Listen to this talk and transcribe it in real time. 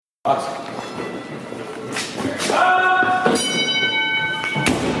Welcome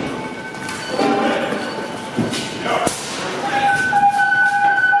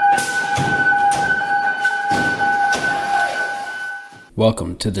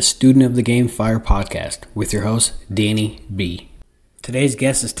to the Student of the Game Fire podcast with your host, Danny B. Today's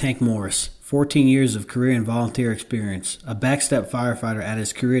guest is Tank Morris, 14 years of career and volunteer experience, a backstep firefighter at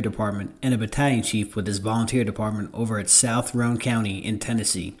his career department, and a battalion chief with his volunteer department over at South Roane County in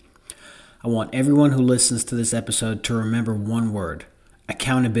Tennessee. I want everyone who listens to this episode to remember one word: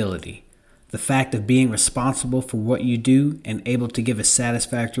 accountability. The fact of being responsible for what you do and able to give a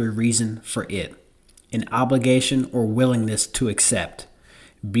satisfactory reason for it. An obligation or willingness to accept.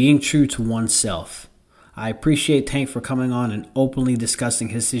 Being true to oneself. I appreciate Tank for coming on and openly discussing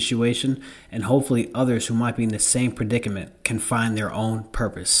his situation, and hopefully others who might be in the same predicament can find their own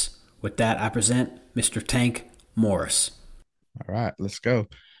purpose. With that, I present Mr. Tank Morris. All right, let's go.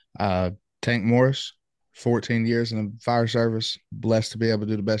 Tank Morris, 14 years in the fire service, blessed to be able to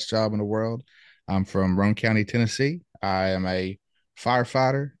do the best job in the world. I'm from Roane County, Tennessee. I am a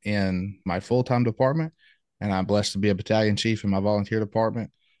firefighter in my full-time department, and I'm blessed to be a battalion chief in my volunteer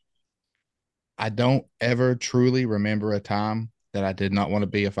department. I don't ever truly remember a time that I did not want to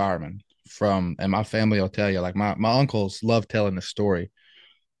be a fireman. And my family will tell you, like my uncles love telling this story.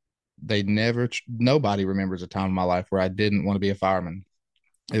 Nobody remembers a time in my life where I didn't want to be a fireman.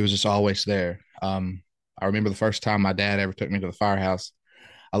 It was just always there. I remember the first time my dad ever took me to the firehouse.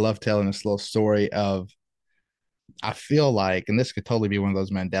 I love telling this little story of, I feel like, and this could totally be one of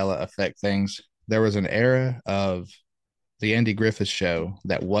those Mandela effect things, there was an era of the Andy Griffith Show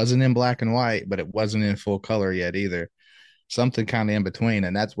that wasn't in black and white, but it wasn't in full color yet either. Something kind of in between.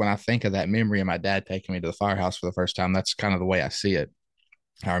 And that's when I think of that memory of my dad taking me to the firehouse for the first time. That's kind of the way I see it.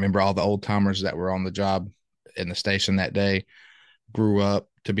 I remember all the old timers that were on the job in the station that day, grew up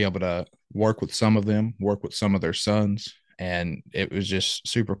to be able to work with some of them, work with some of their sons. And it was just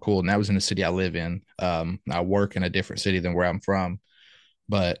super cool. And that was in the city I live in. I work in a different city than where I'm from,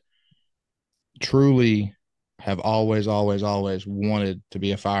 but truly have always wanted to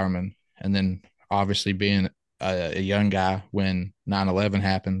be a fireman. And then obviously being a young guy when 9/11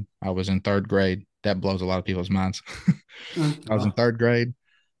 happened, I was in third grade. That blows a lot of people's minds. I was in third grade.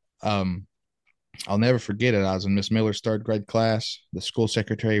 I'll never forget it. I was in Miss Miller's third grade class. The school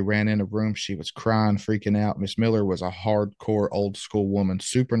secretary ran in a room. She was crying, freaking out. Miss Miller was a hardcore old school woman,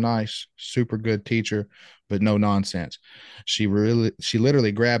 super nice, super good teacher, but no nonsense. She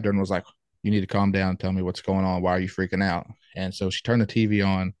literally grabbed her and was like, "You need to calm down. Tell me what's going on. Why are you freaking out?" And so she turned the TV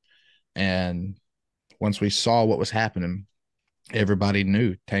on. And once we saw what was happening, everybody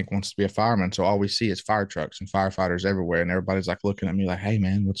knew Tank wants to be a fireman. So all we see is fire trucks and firefighters everywhere. And everybody's like looking at me like, "Hey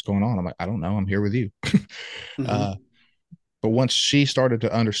man, what's going on?" I'm like, "I don't know. I'm here with you." But once she started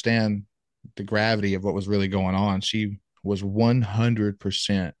to understand the gravity of what was really going on, she was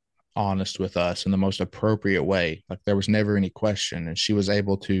 100% honest with us in the most appropriate way. Like there was never any question. And she was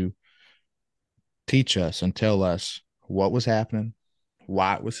able to teach us and tell us what was happening,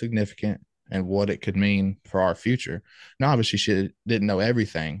 why it was significant, and what it could mean for our future. Now, obviously, she didn't know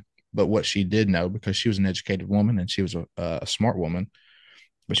everything, but what she did know, because she was an educated woman and she was a smart woman,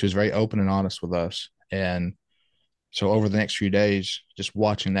 but she was very open and honest with us. And so over the next few days, just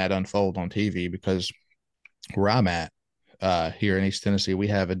watching that unfold on TV, because where I'm at here in East Tennessee, we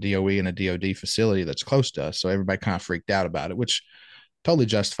have a DOE and a DOD facility that's close to us. So everybody kind of freaked out about it, which totally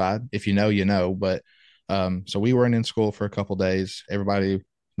justified. If you know, you know. But so we weren't in school for a couple of days. Everybody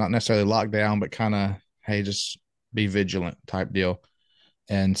not necessarily locked down, but kind of, hey, just be vigilant type deal.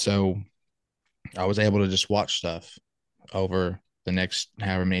 And so I was able to just watch stuff over the next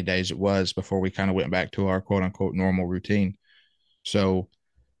however many days it was before we kind of went back to our quote unquote normal routine. So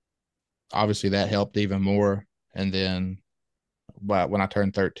obviously that helped even more. And then when I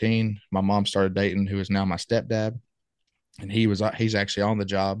turned 13, my mom started dating who is now my stepdad. And he's actually on the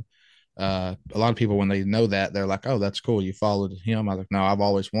job. A lot of people, when they know that, they're like, "Oh, that's cool. You followed him." I was like, "No, I've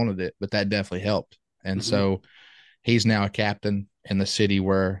always wanted it," but that definitely helped. And so he's now a captain in the city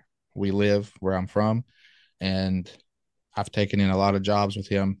where we live, where I'm from. And I've taken in a lot of jobs with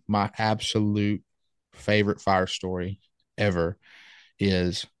him. My absolute favorite fire story ever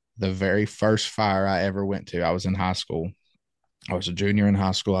is the very first fire I ever went to. I was in high school. I was a junior in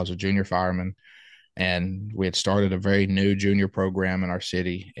high school. I was a junior fireman. And we had started a very new junior program in our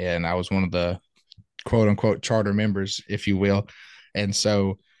city. And I was one of the quote unquote charter members, if you will. And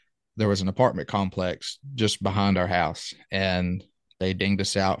so there was an apartment complex just behind our house, and they dinged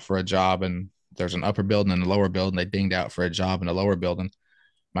us out for a job. And there's an upper building and a lower building. They dinged out for a job in the lower building.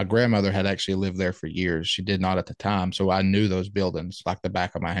 My grandmother had actually lived there for years. She did not at the time. So I knew those buildings like the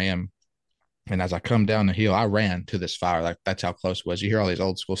back of my hand. And as I come down the hill, I ran to this fire. Like that's how close it was. You hear all these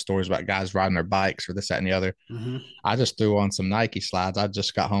old school stories about guys riding their bikes or this, that, and the other. Mm-hmm. I just threw on some Nike slides. I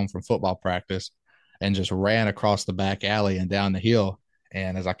just got home from football practice and just ran across the back alley and down the hill.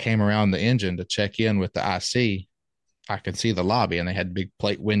 And as I came around the engine to check in with the IC, I could see the lobby, and they had big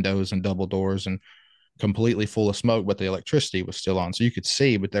plate windows and double doors and completely full of smoke, but the electricity was still on. So you could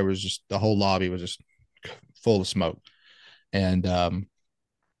see, but there was just the whole lobby was just full of smoke. And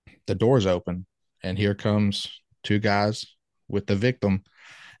the doors open, and here comes two guys with the victim,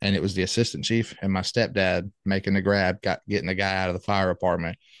 and it was the assistant chief and my stepdad making the grab, getting the guy out of the fire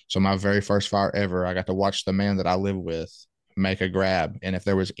department. So my very first fire ever, I got to watch the man that I live with make a grab. And if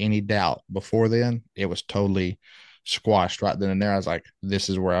there was any doubt before then, it was totally squashed right then and there. I was like, this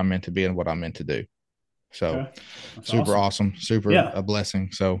is where I'm meant to be and what I'm meant to do. So Okay. That's super awesome. awesome, super Yeah. a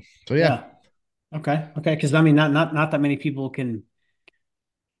blessing. So yeah, Yeah. Okay. Okay. Because I mean, not that many people can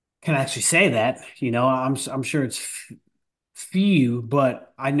actually say that. I'm sure it's few,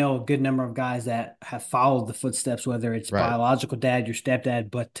 but I know a good number of guys that have followed the footsteps, whether it's right, biological dad, your stepdad,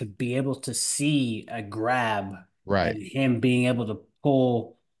 but to be able to see a grab right. and him being able to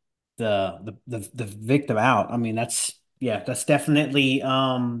pull the victim out. I mean, that's definitely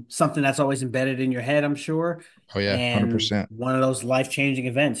something that's always embedded in your head, I'm sure. Oh yeah, And 100%. one of those life-changing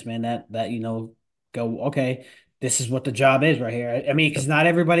events, man, that go, okay, this is what the job is right here. I mean, because Yep. not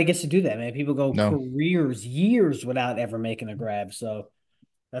everybody gets to do that, man. People go No, careers, years without ever making a grab. So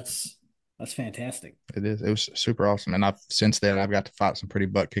that's that's fantastic. it is. It was super awesome. And I've since then I've got to fight some pretty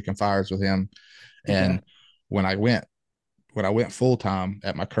butt kicking fires with him. Okay. And when I went when I went full time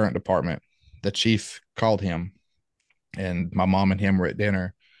at my current department, the chief called him, and my mom and him were at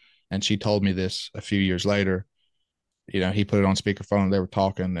dinner, and she told me this a few years later. He put it on speakerphone. They were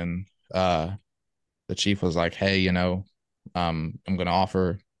talking, and the chief was like, "Hey, I'm going to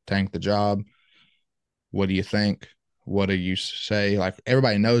offer Tank the job. What do you think? What do you say?" Like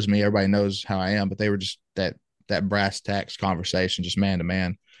everybody knows me, everybody knows how I am, but they were just that brass tacks conversation, just man to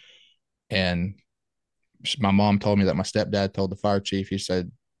man. And my mom told me that my stepdad told the fire chief. He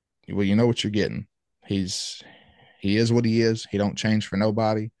said, "Well, you know what you're getting. He's he is what he is. He don't change for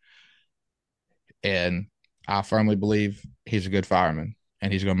nobody." And I firmly believe he's a good fireman,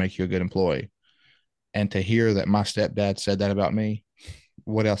 and he's going to make you a good employee. And to hear that my stepdad said that about me,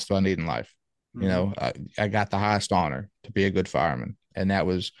 what else do I need in life? Hmm. I got the highest honor to be a good fireman, and that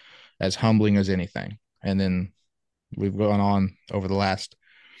was as humbling as anything. And then we've gone on over the last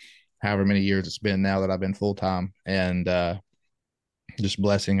however many years it's been now that I've been full time, and just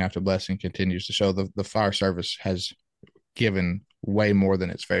blessing after blessing continues to show the fire service has given way more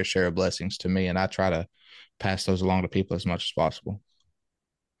than its fair share of blessings to me, and I try to pass those along to people as much as possible.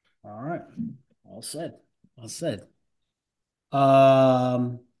 All right. Well said. Well said.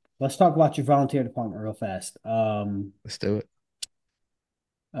 Um, let's talk about your volunteer department real fast. Let's do it.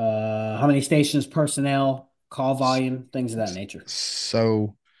 How many stations, personnel, call volume, things of that nature.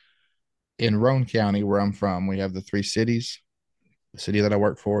 So in Roane County, where I'm from, we have the three cities: the city that I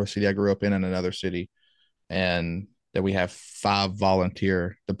work for, the city I grew up in, and another city. And that we have 5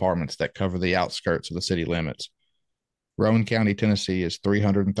 volunteer departments that cover the outskirts of the city limits. Roane County, Tennessee is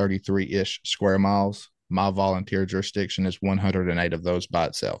 333 ish square miles. My volunteer jurisdiction is 108 of those by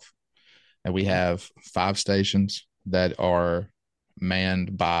itself. And we Okay. have 5 stations that are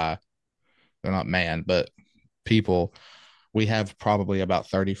manned by, they're not manned, but people. We have probably about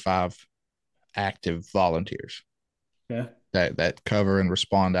 35 active volunteers Yeah. that cover and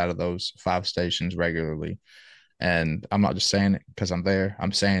respond out of those 5 stations regularly. And I'm not just saying it because I'm there.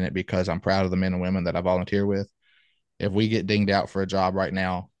 I'm saying it because I'm proud of the men and women that I volunteer with. If we get dinged out for a job right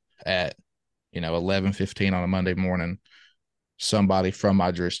now at 11:15 on a Monday morning, somebody from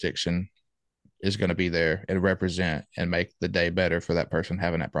my jurisdiction is going to be there and represent and make the day better for that person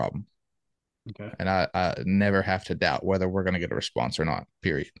having that problem. Okay. And I never have to doubt whether we're going to get a response or not.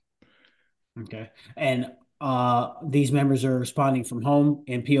 Period. Okay. And these members are responding from home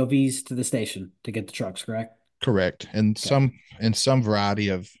in POVs to the station to get the trucks, correct? Correct. And Okay. some variety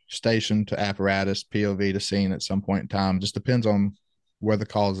of station to apparatus, POV to scene at some point in time. Just depends on where the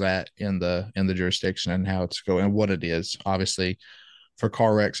call's at in the jurisdiction and how it's going and what it is. Obviously, for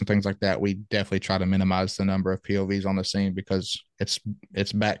car wrecks and things like that, we definitely try to minimize the number of POVs on the scene because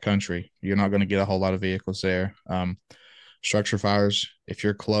it's back country. You're not going to get a whole lot of vehicles there. Structure fires, if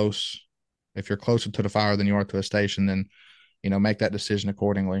you're closer to the fire than you are to a station, then make that decision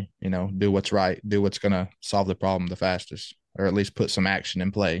accordingly. Do what's right, do what's going to solve the problem the fastest, or at least put some action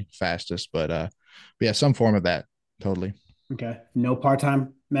in play fastest. But yeah, some form of that, totally. Okay. No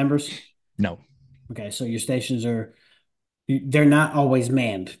part-time members? No. Okay, so your stations they're not always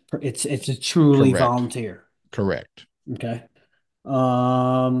manned. It's a truly Correct. volunteer. Correct. Okay.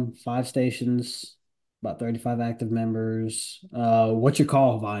 Five stations, about 35 active members. What's your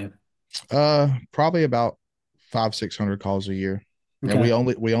call volume? Probably about 500-600 calls a year. And we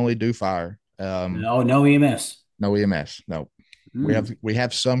Okay. only do fire. No, no EMS. No EMS. No. Hmm. We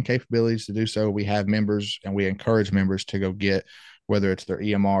have some capabilities to do so. We have members and we encourage members to go get whether it's their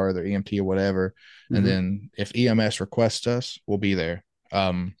EMR or their EMT or whatever. And Hmm. then if EMS requests us, we'll be there.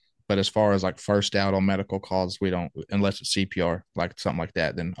 But as far as like first out on medical calls, we don't unless it's CPR, like something like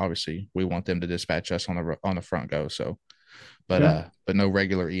that, then obviously we want them to dispatch us on the front go. So Okay. but no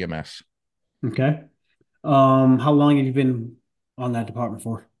regular EMS. Okay. How long have you been on that department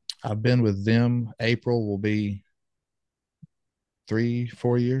for? I've been with them. April will be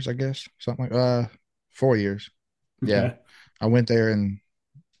 3-4 years, I guess. Something like 4 years. Yeah. Okay. I went there in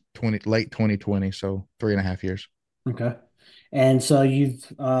late 2020, so 3.5 years. Okay. And so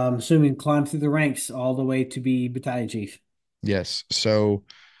you've, assuming climbed through the ranks all the way to be battalion chief. Yes. So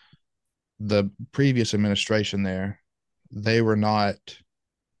the previous administration there, they were not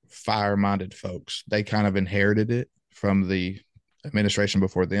fire minded folks. They kind of inherited it from the administration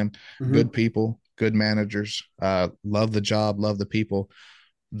before them. Good Hmm. people, good managers, love the job, love the people.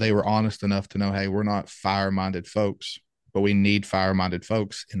 They were honest enough to know, hey, we're not fire minded folks, but we need fire minded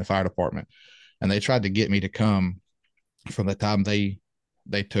folks in the fire department. And they tried to get me to come from the time they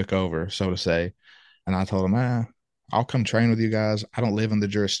took over, so to say. And I told them, I'll come train with you guys. I don't live in the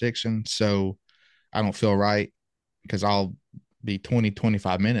jurisdiction, so I don't feel right because I'll be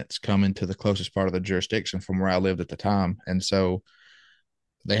 20-25 minutes coming to the closest part of the jurisdiction from where I lived at the time. And so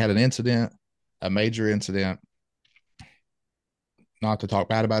they had an incident, a major incident, not to talk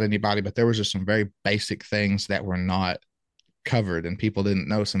bad about anybody, but there was just some very basic things that were not covered and people didn't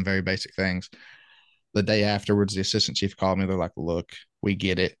know some very basic things. The day afterwards, the assistant chief called me. They're like, look, we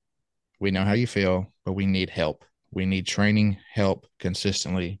get it. We know how you feel, but we need help. We need training, help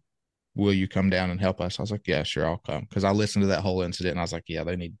consistently. Will you come down and help us? I was like, yeah, sure, I'll come. Because I listened to that whole incident and I was like, yeah,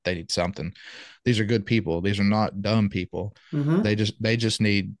 they need something. These are good people. These are not dumb people. Hmm. They just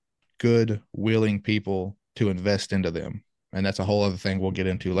need good, willing people to invest into them. And that's a whole other thing we'll get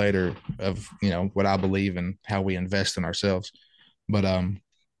into later of, what I believe and how we invest in ourselves. But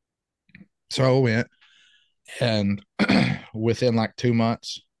so I went and within like 2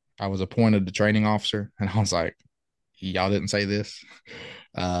 months, I was appointed the training officer. And I was like, y'all didn't say this.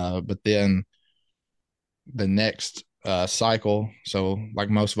 But then the next cycle, so like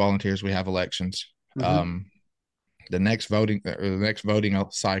most volunteers, we have elections. Hmm. Um, the next voting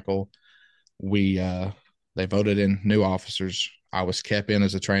cycle, we they voted in new officers. I was kept in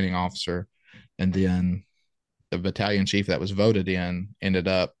as a training officer, and then the battalion chief that was voted in ended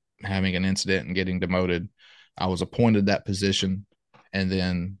up having an incident and getting demoted. I was appointed that position, and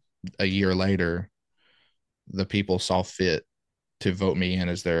then a year later, the people saw fit to vote me in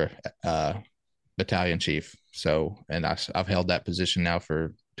as their battalion chief. So, and I've held that position now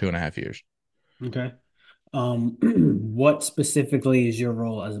for 2.5 years. Okay. What specifically is your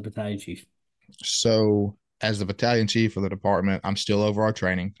role as a battalion chief? So, as the battalion chief of the department, I'm still over our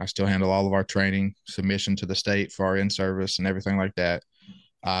training. I still handle all of our training, submission to the state for our in service and everything like that.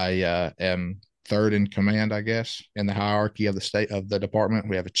 I am third in command, I guess, in the hierarchy of the department.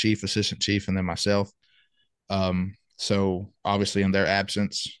 We have a chief, assistant chief, and then myself. So obviously, in their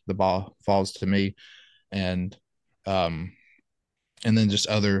absence, the ball falls to me, and um, and then just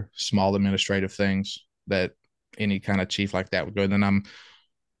other small administrative things that any kind of chief like that would go. And then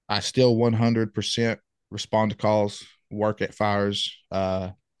I still 100% respond to calls, work at fires.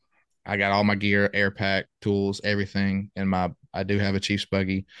 I got all my gear, air pack, tools, everything in my. I do have a chief's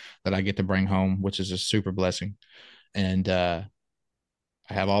buggy that I get to bring home, which is a super blessing. And I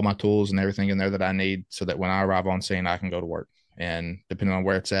have all my tools and everything in there that I need, so that when I arrive on scene, I can go to work. And depending on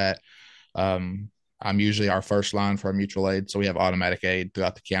where it's at, um, I'm usually our first line for our mutual aid. So we have automatic aid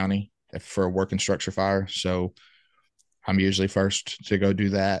throughout the county for a working structure fire. So I'm usually first to go do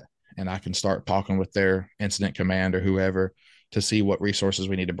that. And I can start talking with their incident command or whoever to see what resources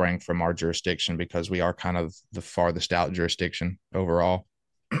we need to bring from our jurisdiction, because we are kind of the farthest out jurisdiction overall.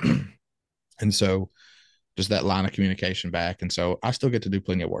 And so just that line of communication back. And so I still get to do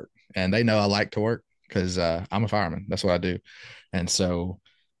plenty of work. And they know I like to work because I'm a fireman. That's what I do. And so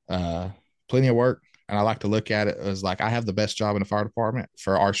uh, plenty of work. And I like to look at it as like I have the best job in the fire department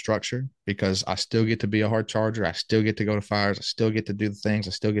for our structure, because I still get to be a hard charger. I still get to go to fires. I still get to do the things.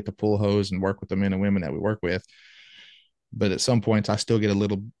 I still get to pull hose and work with the men and women that we work with. But at some points, I still get a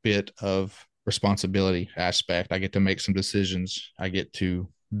little bit of responsibility aspect. I get to make some decisions. I get to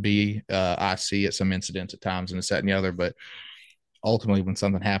be IC at some incidents at times and this, that, and the other. But ultimately, when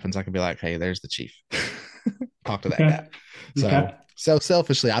something happens, I can be like, hey, there's the chief. Talk to that Okay. guy. So, Okay. so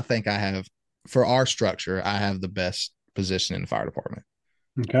selfishly, I think I have, for our structure, I have the best position in the fire department.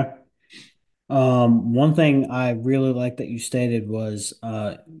 Okay. One thing I really like that you stated was,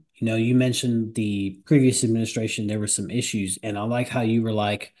 you mentioned the previous administration, there were some issues, and I like how you were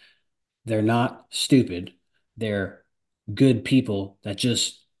like, they're not stupid. They're good people that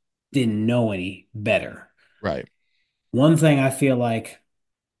just didn't know any better. Right. One thing I feel like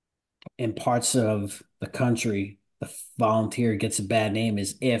in parts of the country, the volunteer gets a bad name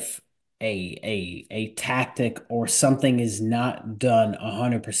is if a tactic or something is not done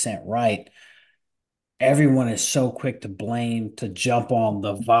 100% right, everyone is so quick to blame, to jump on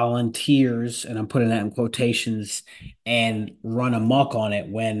the volunteers, and I'm putting that in quotations, and run amok on it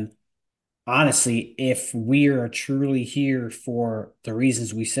when honestly, if we are truly here for the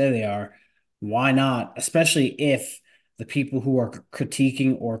reasons we say they are, why not? Especially if the people who are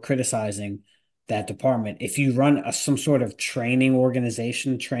critiquing or criticizing that department, if you run some sort of training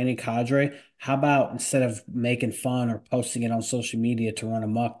organization, training cadre, how about instead of making fun or posting it on social media to run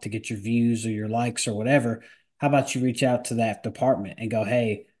amok to get your views or your likes or whatever, how about you reach out to that department and go,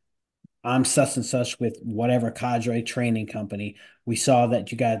 hey, I'm such and such with whatever cadre training company. We saw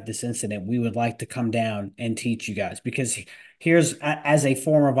that you got this incident. We would like to come down and teach you guys because here's as a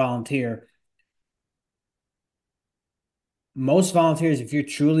former volunteer, most volunteers, if you're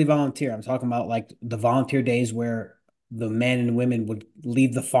truly volunteer, I'm talking about like the volunteer days where the men and women would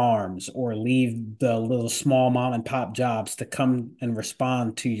leave the farms or leave the little small mom and pop jobs to come and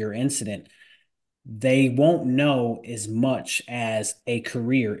respond to your incident, they won't know as much as a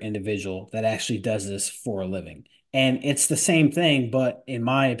career individual that actually does this for a living. And it's the same thing, but in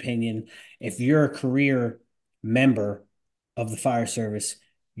my opinion, if you're a career member of the fire service,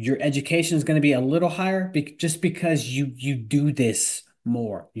 your education is going to be a little higher just because you do this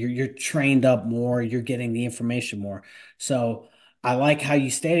more. You're trained up more, you're getting the information more. So I like how you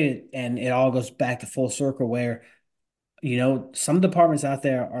stated it, and it all goes back to full circle where some departments out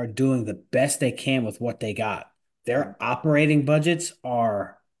there are doing the best they can with what they got. Their operating budgets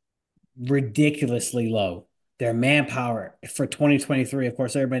are ridiculously low. Their manpower for 2023, of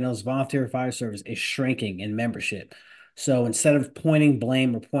course, everybody knows volunteer fire service is shrinking in membership. So instead of pointing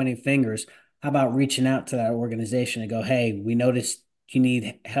blame or pointing fingers, how about reaching out to that organization and go, hey, we noticed you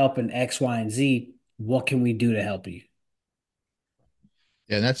need help in X, Y, and Z. What can we do to help you?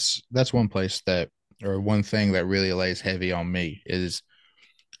 Yeah, that's one place that, or one thing that really lays heavy on me is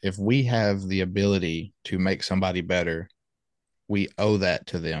if we have the ability to make somebody better, we owe that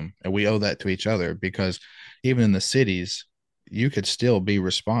to them and we owe that to each other because even in the cities, you could still be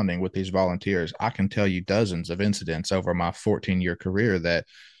responding with these volunteers. I can tell you dozens of incidents over my 14-year career that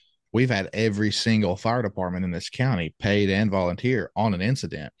we've had every single fire department in this county, paid and volunteer, on an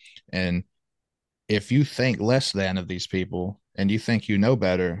incident. And if you think less than of these people and you think you know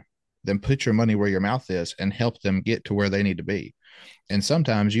better, then put your money where your mouth is and help them get to where they need to be. And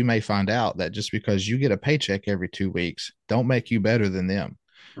sometimes you may find out that just because you get a paycheck every 2 weeks, don't make you better than them.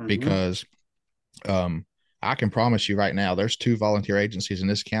 Mm-hmm. Because um, I can promise you right now, there's two volunteer agencies in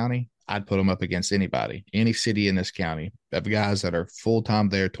this county. I'd put them up against anybody, any city in this county, of guys that are full time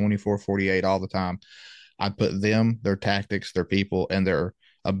there, 24/48 all the time. I'd put them, their tactics, their people, and their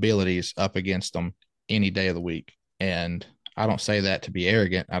abilities up against them any day of the week. And I don't say that to be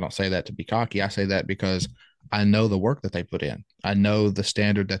arrogant. I don't say that to be cocky. I say that because I know the work that they put in. I know the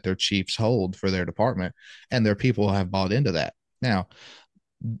standard that their chiefs hold for their department, and their people have bought into that. Now,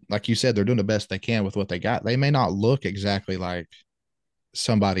 like you said, they're doing the best they can with what they got. They may not look exactly like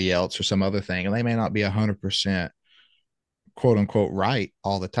somebody else or some other thing, and they may not be 100% quote unquote right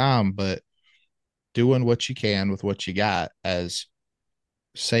all the time, but doing what you can with what you got as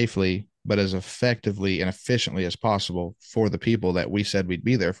safely, but as effectively and efficiently as possible for the people that we said we'd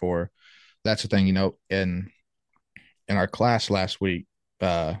be there for. That's the thing, in our class last week,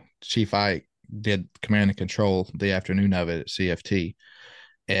 Chief Ike did command and control the afternoon of it at CFT,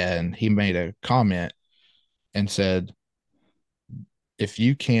 and he made a comment and said, if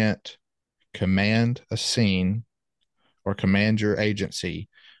you can't command a scene or command your agency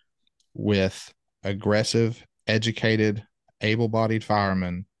with aggressive, educated, able bodied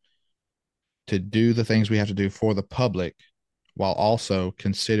firemen to do the things we have to do for the public while also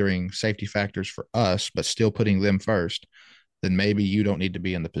considering safety factors for us, but still putting them first, then maybe you don't need to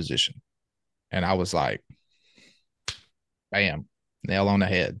be in the position. And I was like, bam, nail on the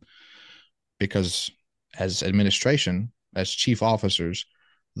head. Because as administration, as chief officers,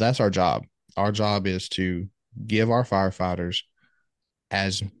 that's our job. Our job is to give our firefighters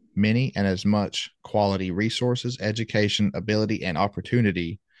as many and as much quality resources, education, ability, and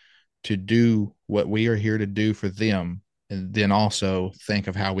opportunity to do what we are here to do for them, and then also think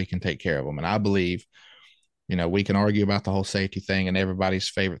of how we can take care of them. And I believe, we can argue about the whole safety thing, and everybody's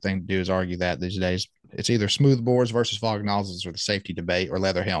favorite thing to do is argue that these days. It's either smooth bores versus fog nozzles or the safety debate or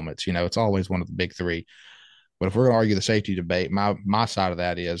leather helmets. It's always one of the big three. But if we're going to argue the safety debate, my side of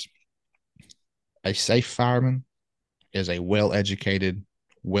that is a safe fireman is a well-educated,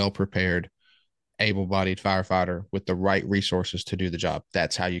 well-prepared, able-bodied firefighter with the right resources to do the job.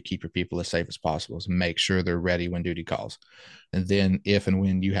 That's how you keep your people as safe as possible, is make sure they're ready when duty calls. And then if and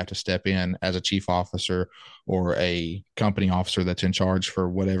when you have to step in as a chief officer or a company officer that's in charge for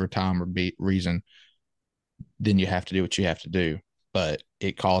whatever time or reason, then you have to do what you have to do. But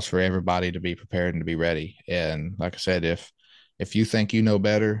it calls for everybody to be prepared and to be ready. And like I said, if you think you know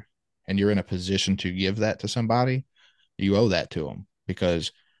better and you're in a position to give that to somebody, you owe that to them,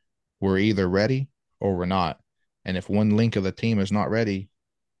 because we're either ready or we're not. And if one link of the team is not ready,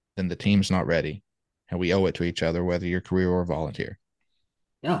 then the team's not ready. And we owe it to each other, whether you're career or volunteer.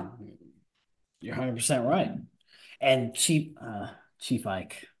 Yeah, you're 100% right. And Chief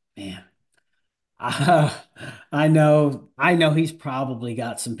Ike, man, I, I know he's probably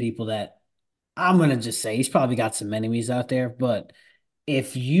got some people that I'm gonna just say he's probably got some enemies out there. But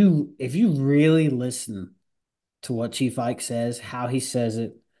if you really listen to what Chief Ike says, how he says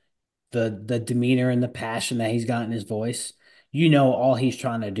it, the demeanor and the passion that he's got in his voice, all he's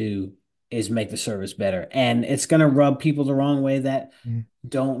trying to do is make the service better. And it's gonna rub people the wrong way that Mm-hmm.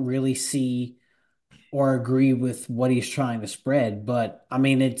 don't really see or agree with what he's trying to spread. But I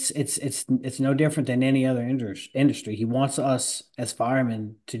mean, it's no different than any other industry. He wants us as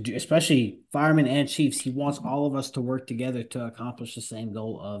firemen to do, especially firemen and chiefs. He wants all of us to work together to accomplish the same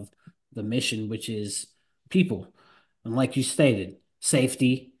goal of the mission, which is people. And like you stated,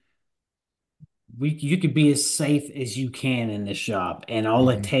 safety. You could be as safe as you can in this job, and all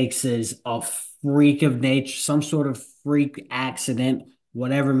it Mm-hmm. takes is a freak of nature, some sort of freak accident,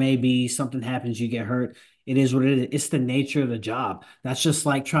 whatever may be, something happens, you get hurt. It is what it is. It's the nature of the job. That's just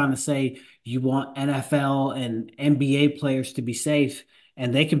like trying to say you want NFL and NBA players to be safe,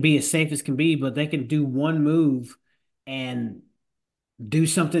 and they can be as safe as can be, but they can do one move and do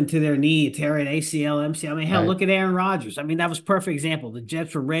something to their knee, tear an ACL, MCL. I mean, hell, Right. look at Aaron Rodgers. I mean, that was a perfect example. The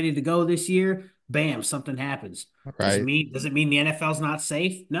Jets were ready to go this year. Bam, something happens. Does it Right. mean does it mean the NFL's not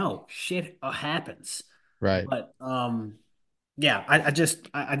safe? No, shit happens. Right. But yeah, I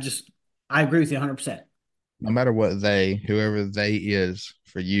agree with you 100%. No matter what whoever they is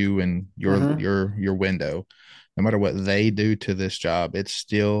for you and your Mm-hmm. your your window, no matter what they do to this job, it's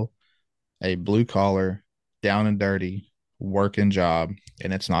still a blue collar, down and dirty working job,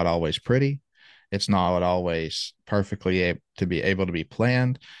 and it's not always pretty. It's not always perfectly to be able to be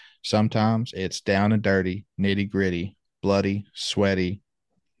planned. Sometimes it's down and dirty, nitty gritty, bloody, sweaty,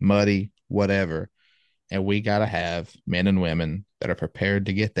 muddy, whatever. And we got to have men and women that are prepared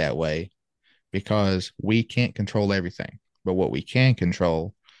to get that way, because we can't control everything. But what we can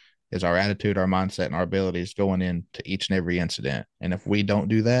control is our attitude, our mindset, and our abilities going into each and every incident. And if we don't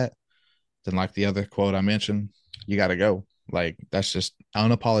do that, then, like the other quote I mentioned, you got to go. Like, that's just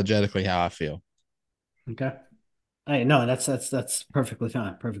unapologetically how I feel. Okay. Hey, no, that's perfectly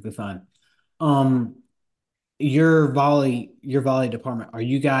fine. Perfectly fine. Um, your volley department, are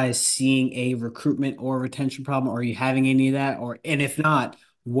you guys seeing a recruitment or retention problem? Are you having any of that? And if not,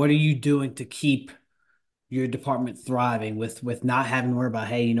 what are you doing to keep your department thriving with not having to worry about,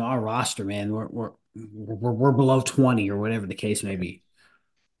 hey, our roster, man, we're below 20 or whatever the case may be.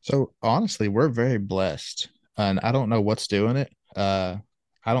 So honestly, we're very blessed, and I don't know what's doing it.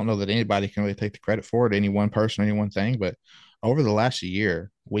 I don't know that anybody can really take the credit for it, any one person, any one thing. But over the last year,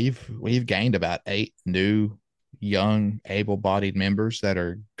 we've gained about 8 new, young, able-bodied members that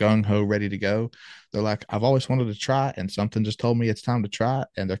are gung ho, ready to go. They're like, I've always wanted to try, and something just told me it's time to try it.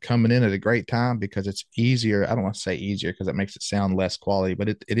 And they're coming in at a great time because it's easier. I don't want to say easier because it makes it sound less quality, but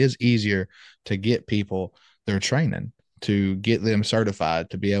it is easier to get people their training, to get them certified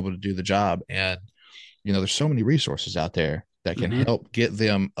to be able to do the job. And, there's so many resources out there that can Hmm. help get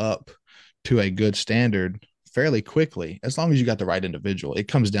them up to a good standard fairly quickly, as long as you got the right individual. It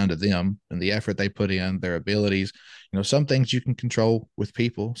comes down to them and the effort they put in, their abilities. Some things you can control with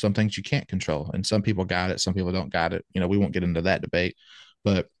people, some things you can't control. And some people got it, some people don't got it. We won't get into that debate.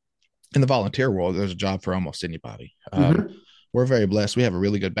 But in the volunteer world, there's a job for almost anybody. Hmm. We're very blessed. We have a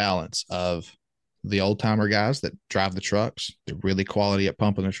really good balance of the old timer guys that drive the trucks. They're really quality at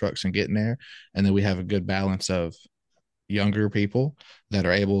pumping the trucks and getting there. And then we have a good balance of younger people that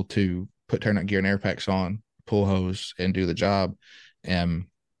are able to put turnout gear and air packs on, pull hose, and do the job. And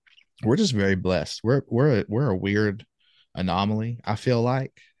we're just very blessed. We're a weird anomaly. I feel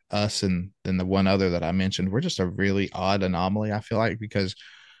like us and then the one other that I mentioned, we're just a really odd anomaly. I feel like because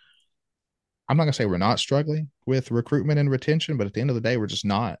I'm not gonna say we're not struggling with recruitment and retention, but at the end of the day, we're just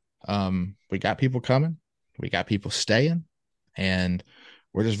not. We got people coming, we got people staying, and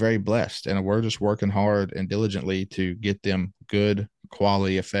we're just very blessed. And we're just working hard and diligently to get them good,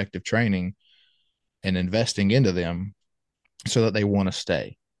 quality, effective training and investing into them so that they want to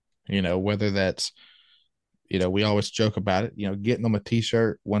stay. Whether that's we always joke about it, getting them a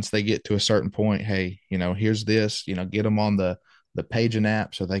t-shirt once they get to a certain point. Hey, here's this, get them on the paging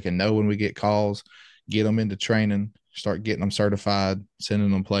app so they can know when we get calls, get them into training, start getting them certified,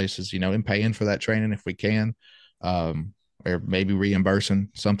 sending them places, and paying for that training if we can, um, or maybe reimbursing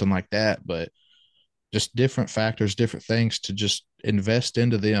something like that. But just different factors, different things to just invest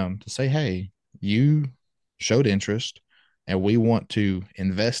into them to say, hey, you showed interest and we want to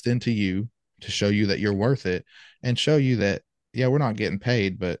invest into you to show you that you're worth it and show you that, yeah, we're not getting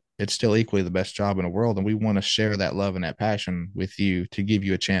paid, but it's still equally the best job in the world. And we want to share that love and that passion with you to give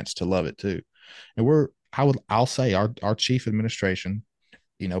you a chance to love it too. And I'll say our chief administration,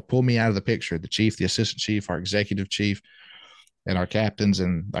 pull me out of the picture, the chief, the assistant chief, our executive chief, and our captains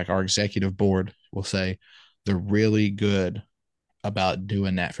and like our executive board will say they're really good about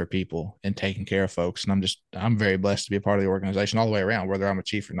doing that for people and taking care of folks. And I'm very blessed to be a part of the organization all the way around, whether I'm a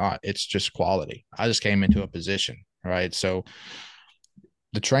chief or not. It's just quality. I just came into a position, right? So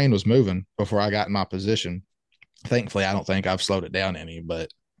the train was moving before I got in my position. Thankfully, I don't think I've slowed it down any, but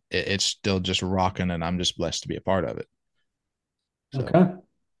it's still just rocking, and I'm just blessed to be a part of it. So, Okay.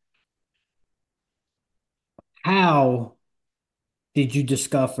 How did you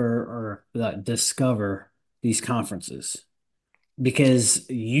discover these conferences? Because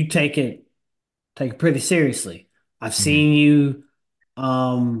you take it pretty seriously. I've mhm. seen you.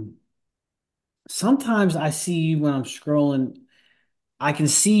 Um, Sometimes I see you when I'm scrolling. I can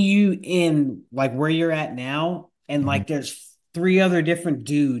see you in like where you're at now, and Mhm. like there's three other different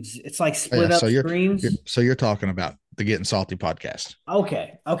dudes. It's like Yeah. split up So you're screens. talking about the Getting Salty podcast.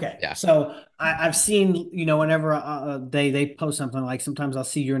 Okay, okay. Yeah. So I've seen, whenever they post something, like sometimes I'll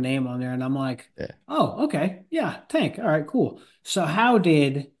see your name on there, and I'm like, Yeah. oh, okay, yeah, Tank. All right, cool. So how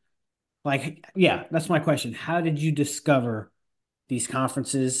did like, yeah, that's my question. How did you discover these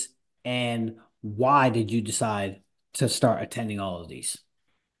conferences, and why did you decide to start attending all of these?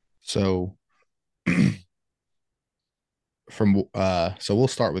 So so we'll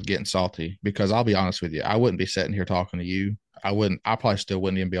start with Getting Salty because I'll be honest with you, I wouldn't be sitting here talking to you. I probably still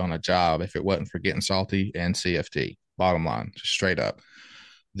wouldn't even be on a job if it wasn't for Getting Salty and CFT. Bottom line, just straight up.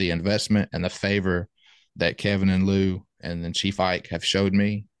 The investment and the favor that Kevin and Lou and then Chief Ike have showed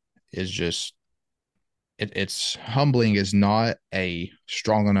me is just it's humbling is not a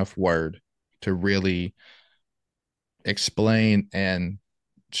strong enough word to really explain and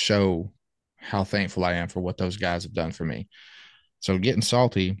show how thankful I am for what those guys have done for me. So Getting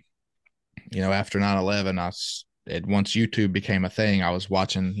Salty, after 9/11, once YouTube became a thing, I was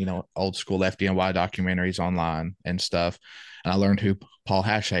watching, old school FDNY documentaries online and stuff. And I learned who Paul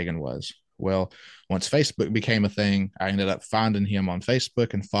Hashhagen was. Well, once Facebook became a thing, I ended up finding him on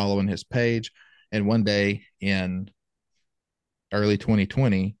Facebook and following his page. And one day in early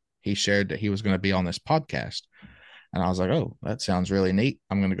 2020, he shared that he was going to be on this podcast. And I was like, oh, that sounds really neat.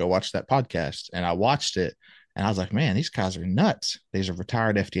 I'm going to go watch that podcast. And I watched it and I was like, man, these guys are nuts. These are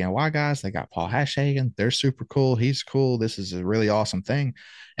retired FDNY guys. They got Paul Hashhagen. They're super cool. He's cool. This is a really awesome thing.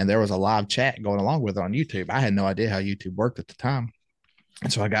 And there was a live chat going along with it on YouTube. I had no idea how YouTube worked at the time.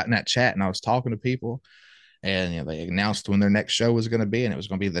 And so I got in that chat and I was talking to people and they announced when their next show was going to be and it was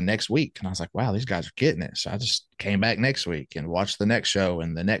going to be the next week. And I was like, wow, these guys are getting it. So I just came back next week and watched the next show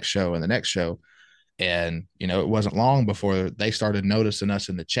and the next show and the next show. And, it wasn't long before they started noticing us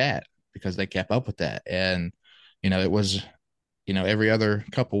in the chat because they kept up with that. And, it was, every other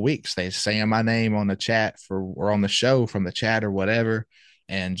couple of weeks they saying my name on the chat or on the show from the chat or whatever.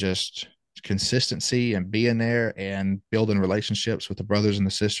 And just consistency and being there and building relationships with the brothers and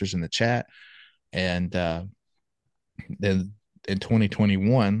the sisters in the chat. And then in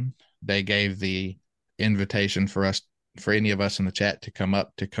 2021, they gave the invitation for any of us in the chat to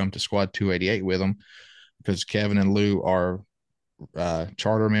come to Squad 288 with them because Kevin and Lou are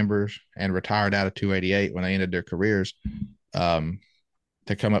charter members and retired out of 288 when they ended their careers, um,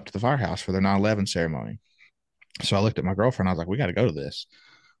 to come up to the firehouse for their 9/11 ceremony. So I looked at my girlfriend. I was like, we got to go to this.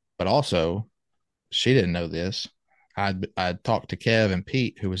 But also, she didn't know this. I'd talked to Kev and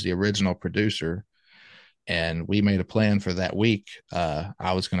Pete, who was the original producer, And we made a plan for that week.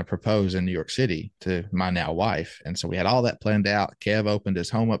 I was going to propose in New York City to my now wife. And so we had all that planned out. Kev opened his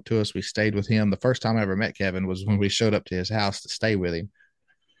home up to us. We stayed with him. The first time I ever met Kevin was when we showed up to his house to stay with him.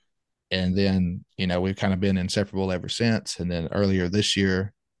 And then, we've kind of been inseparable ever since. And then earlier this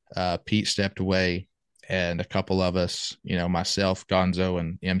year, Pete stepped away, and a couple of us, myself, Gonzo,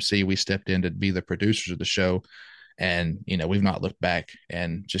 and MC, we stepped in to be the producers of the show. And, we've not looked back,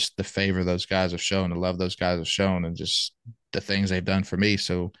 and just the favor those guys have shown, the love those guys have shown, and just the things they've done for me.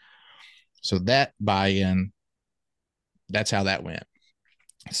 So that buy-in, that's how that went.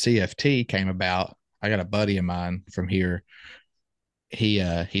 CFT came about. I got a buddy of mine from here.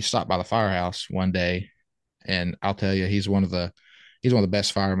 He stopped by the firehouse one day, and I'll tell you, he's one of the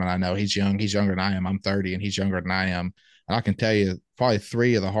best firemen I know. He's young. He's younger than I am. I'm 30, and he's younger than I am. And I can tell you, probably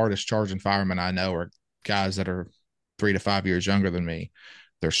three of the hardest charging firemen I know are guys that are 3 to 5 years younger than me.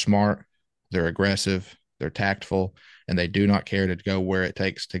 They're smart, they're aggressive, they're tactful, and they do not care to go where it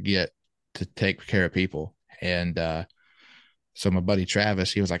takes to get to take care of people. And so my buddy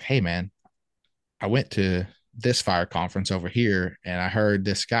Travis, he was like, "Hey man, I went to this fire conference over here, and I heard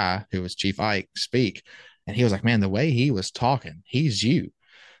this guy who was Chief Ike speak." And he was like, "Man, the way he was talking, he's you.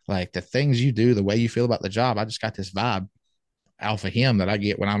 Like the things you do, the way you feel about the job, I just got this vibe off of him that I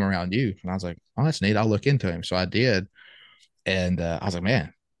get when I'm around you." And I was like, "Oh, that's neat. I'll look into him." So I did. And I was like,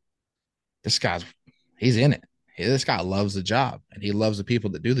 "Man, this guy's, he's in it. This guy loves the job, and he loves the people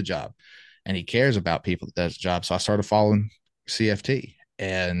that do the job, and he cares about people that does the job." So I started following CFT,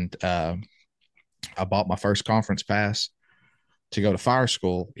 and I bought my first conference pass to go to fire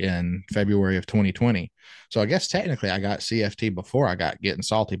school in February of 2020. So I guess technically I got CFT before I got Getting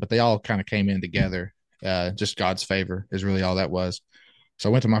Salty, but they all kind of came in together. Just God's favor is really all that was. So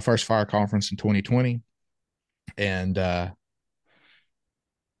I went to my first fire conference in 2020, and I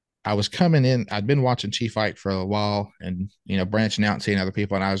was coming in. I'd been watching Chief Ike for a while, and branching out and seeing other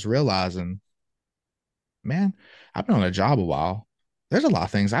people, and I was realizing, man, I've been on a job a while. There's a lot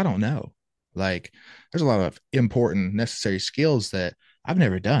of things I don't know. Like there's a lot of important necessary skills that I've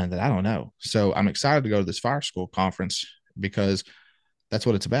never done that I don't know. So I'm excited to go to this fire school conference because that's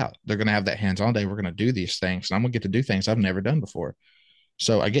what it's about. They're going to have that hands-on day. We're going to do these things, and I'm going to get to do things I've never done before.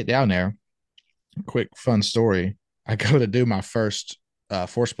 So I get down there. Quick fun story. I go to do my first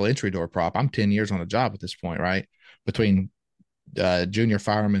forcible entry door prop. I'm 10 years on the job at this point, right? Between junior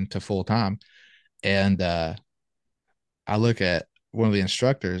fireman to full time. And I look at one of the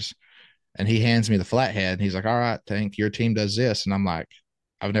instructors, and he hands me the flathead. And he's like, "All right, Tank, your team does this." And I'm like,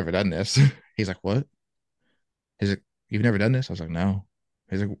 "I've never done this." He's like, "What?" He's like, "You've never done this?" I was like, "No."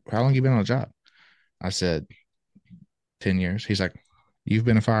 He's like, "How long you been on the job?" I said, 10 years. He's like, "You've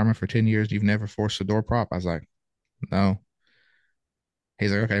been a fireman for 10 years. You've never forced a door prop?" I was like, "No."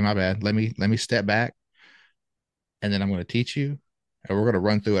 He's like, "Okay, my bad. Let me step back, and then I'm going to teach you, and we're going to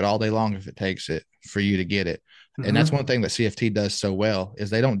run through it all day long if it takes it for you to get it." And that's one thing that CFT does so well is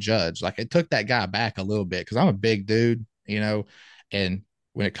they don't judge. Like it took that guy back a little bit because I'm a big dude, and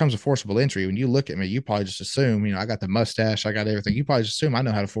when it comes to forcible entry, when you look at me, you probably just assume, I got the mustache, I got everything. You probably just assume I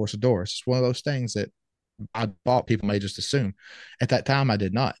know how to force a door. It's just one of those things that I thought people may just assume. At that time, I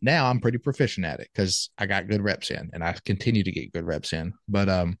did not. Now I'm pretty proficient at it because I got good reps in, and I continue to get good reps in. But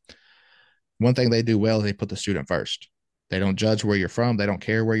one thing they do well is they put the student first. They don't judge where you're from. They don't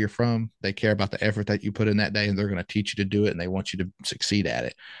care where you're from. They care about the effort that you put in that day, and they're going to teach you to do it, and they want you to succeed at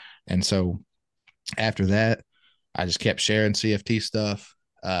it. And so after that, I just kept sharing CFT stuff,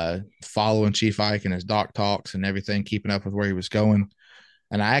 following Chief Ike and his doc talks and everything, keeping up with where he was going.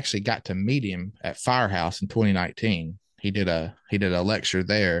 And I actually got to meet him at Firehouse in 2019. He did a lecture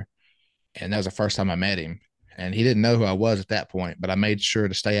there, and that was the first time I met him. And he didn't know who I was at that point, but I made sure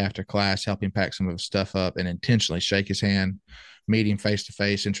to stay after class, help him pack some of his stuff up, and intentionally shake his hand, meet him face to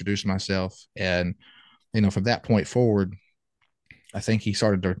face, introduce myself. And, from that point forward, I think he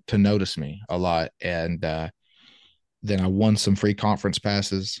started to notice me a lot. And then I won some free conference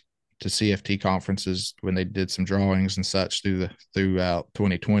passes to CFT conferences when they did some drawings and such throughout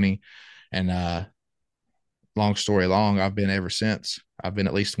 2020. And long story long, I've been ever since. I've been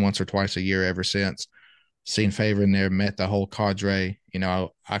at least once or twice a year ever since. Seen favor in there, met the whole cadre.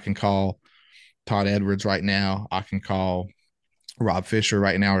 I can call Todd Edwards right now. I can call Rob Fisher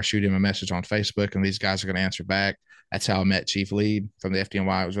right now or shoot him a message on Facebook, and these guys are going to answer back. That's how I met Chief Lead from the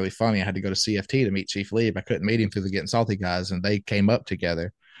FDNY. It was really funny. I had to go to CFT to meet Chief Lead. I couldn't meet him through the Getting Salty guys, and they came up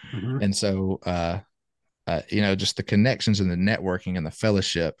together. And so, just the connections and the networking and the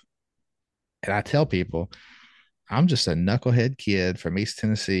fellowship. And I tell people, I'm just a knucklehead kid from East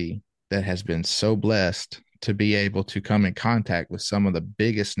Tennessee that has been so blessed to be able to come in contact with some of the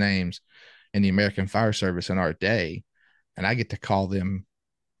biggest names in the American Fire Service in our day, and I get to call them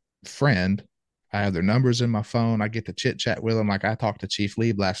friend. I have their numbers in my phone. I get to chit chat with them. Like I talked to Chief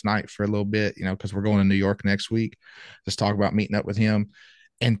Lee last night for a little bit, because we're going to New York next week. Just talk about meeting up with him.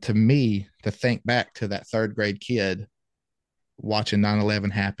 And to me, to think back to that third grade kid watching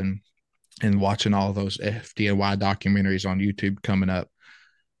 9/11 happen and watching all those FDNY documentaries on YouTube coming up,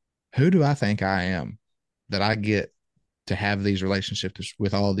 who do I think I am that I get to have these relationships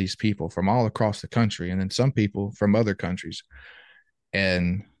with all these people from all across the country, and then some people from other countries?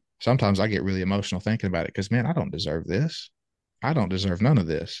 And sometimes I get really emotional thinking about it because, man, I don't deserve this. I don't deserve none of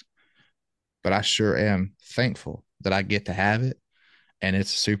this, but I sure am thankful that I get to have it. And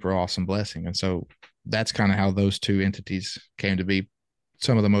it's a super awesome blessing. And so that's kind of how those two entities came to be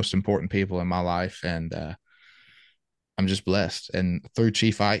some of the most important people in my life. And I'm just blessed. And through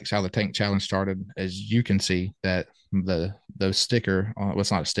Chief Ike's, how the Tank Challenge started, as you can see, that the sticker, well, it's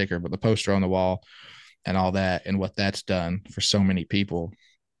not a sticker, but the poster on the wall and all that, and what that's done for so many people.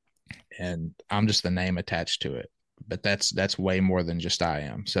 And I'm just the name attached to it. But that's way more than just I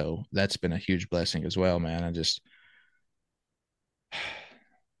am. So that's been a huge blessing as well, man. I just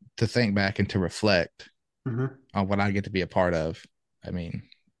to think back and to reflect Mm-hmm. on what I get to be a part of. I mean,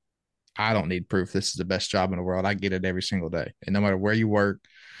 I don't need proof this is the best job in the world. I get it every single day. And no matter where you work,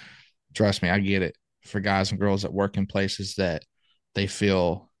 trust me, I get it. For guys and girls that work in places that they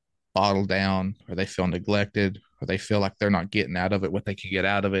feel bottled down, or they feel neglected, or they feel like they're not getting out of it what they can get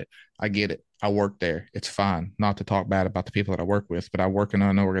out of it, I get it. I work there. It's fine. Not to talk bad about the people that I work with, but I work in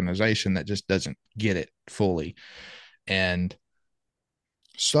an organization that just doesn't get it fully. And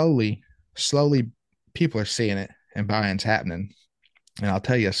slowly, slowly, people are seeing it and buy-in's happening. And I'll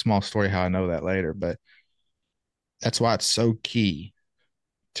tell you a small story how I know that later, but that's why it's so key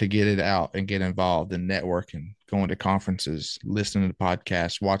to get it out and get involved in networking, going to conferences, listening to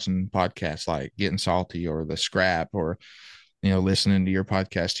podcasts, watching podcasts like Getting Salty or The Scrap, or, listening to your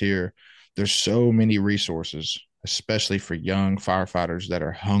podcast here. There's so many resources, especially for young firefighters that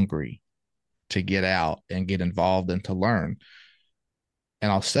are hungry to get out and get involved and to learn.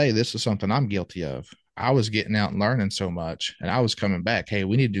 And I'll say this is something I'm guilty of. I was getting out and learning so much, and I was coming back. Hey,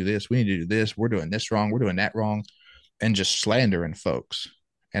 we need to do this. We need to do this. We're doing this wrong. We're doing that wrong, and just slandering folks.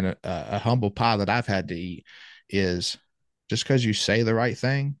 And a humble pie that I've had to eat is just because you say the right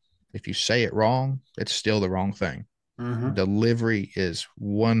thing, if you say it wrong, it's still the wrong thing. Mm-hmm. Delivery is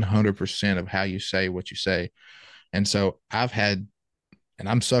 100% of how you say what you say. And so I've had, and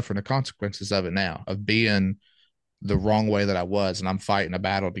I'm suffering the consequences of it now, of being the wrong way that I was, and I'm fighting a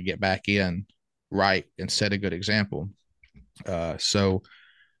battle to get back in right and set a good example. So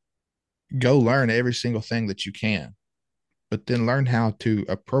go learn every single thing that you can, but then learn how to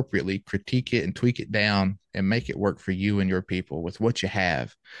appropriately critique it and tweak it down and make it work for you and your people with what you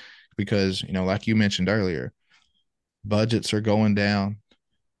have. Because, like you mentioned earlier, budgets are going down,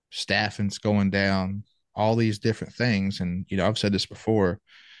 staffing's going down, all these different things. And, I've said this before,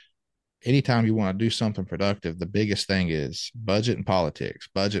 anytime you want to do something productive, the biggest thing is budget and politics.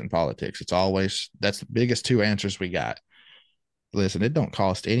 Budget and politics. That's the biggest two answers we got. Listen, it don't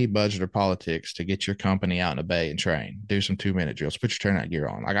cost any budget or politics to get your company out in a bay and train, do some 2-minute drills, put your turnout gear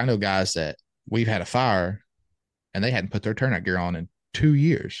on. Like I know guys that we've had a fire and they hadn't put their turnout gear on in 2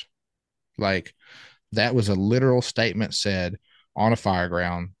 years. Like that was a literal statement said on a fire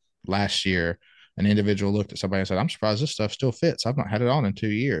ground last year. An individual looked at somebody and said, "I'm surprised this stuff still fits. I've not had it on in 2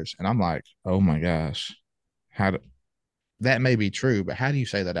 years." And I'm like, "Oh my gosh, that may be true, but how do you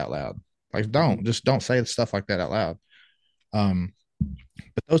say that out loud? Like, don't say stuff like that out loud." Um,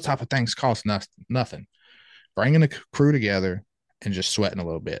 but those type of things cost nothing. Bringing a crew together and just sweating a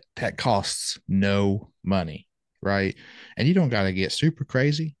little bit, that costs no money, right? And you don't got to get super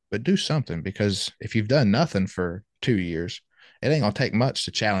crazy, but do something, because if you've done nothing for 2 years, it ain't gonna take much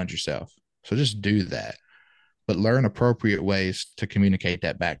to challenge yourself. So just do that, but learn appropriate ways to communicate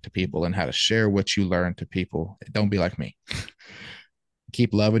that back to people and how to share what you learn to people. Don't be like me.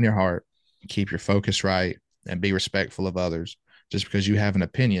 Keep loving your heart, keep your focus right, and be respectful of others. Just because you have an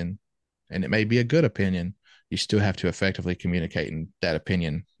opinion, and it may be a good opinion, you still have to effectively communicate that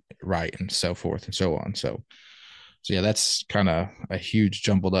opinion right, and so forth and so on. So yeah, that's kind of a huge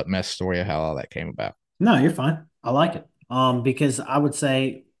jumbled up mess story of how all that came about. No, you're fine. I like it. Because I would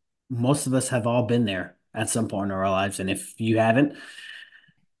say most of us have all been there at some point in our lives. And if you haven't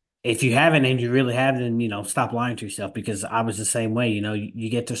and you really haven't, then, stop lying to yourself, because I was the same way. You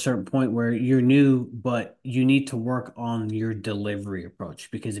get to a certain point where you're new, but you need to work on your delivery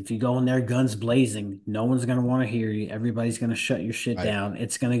approach, because if you go in there guns blazing, no one's going to want to hear you. Everybody's going to shut your shit Right. down.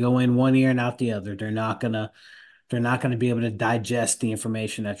 It's going to go in one ear and out the other. They're not going to be able to digest the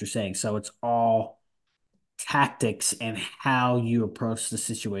information that you're saying. So it's all tactics and how you approach the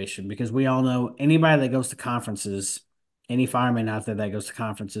situation. Because we all know anybody that goes to conferences, any fireman out there that goes to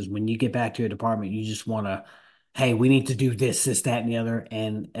conferences, when you get back to your department, you just want to, hey, we need to do this, this, that, and the other.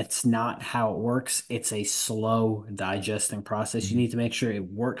 And it's not how it works. It's a slow digesting process. You Mhm. need to make sure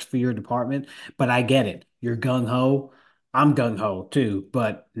it works for your department. But I get it. You're gung ho. I'm gung ho too.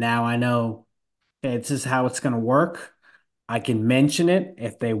 But now I know this is how it's going to work. I can mention it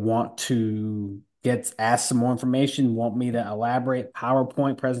if they want to get ask some more information, want me to elaborate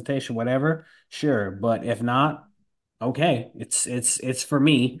PowerPoint presentation, whatever. Sure, but if not, okay, it's for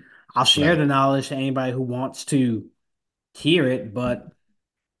me. I'll share Right. the knowledge to anybody who wants to hear it, but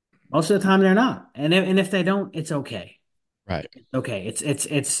most of the time they're not. And if they don't, it's okay. Right. Okay,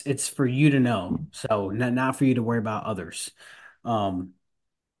 it's for you to know. So not for you to worry about others. Um,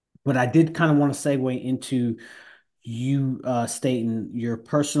 but I did kind of want to segue into you stating your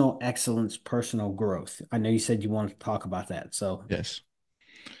personal excellence, personal growth. I know you said you wanted to talk about that. So, Yes.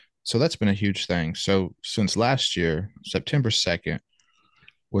 So that's been a huge thing. So since last year, September 2nd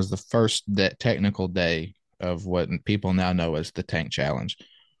was the first technical day of what people now know as the Tank Challenge.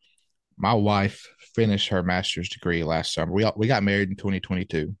 My wife finished her master's degree last summer. We got married in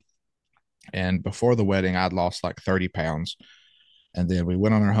 2022, and before the wedding, I'd lost like 30 pounds, and then we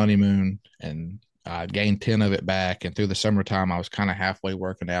went on our honeymoon, and I gained 10 of it back. And through the summertime, I was kind of halfway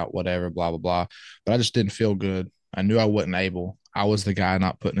working out, whatever, blah blah blah. But I just didn't feel good. I knew I wasn't able. I was the guy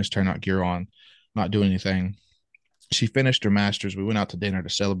not putting his turnout gear on, not doing anything. She finished her master's. We went out to dinner to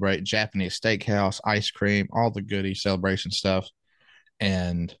celebrate Japanese steakhouse, ice cream, all the goody celebration stuff.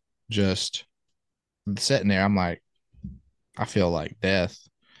 And just sitting there, I'm like, I feel like death.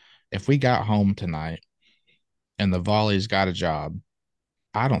 If we got home tonight and the volleys got a job,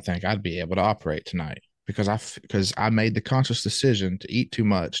 I don't think I'd be able to operate tonight because I made the conscious decision to eat too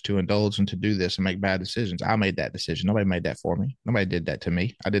much, to indulge and to do this and make bad decisions. I made that decision. Nobody made that for me. Nobody did that to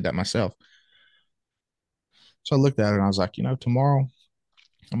me. I did that myself. So I looked at it and I was like, tomorrow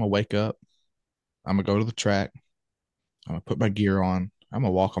I'm gonna wake up. I'm gonna go to the track. I'm gonna put my gear on. I'm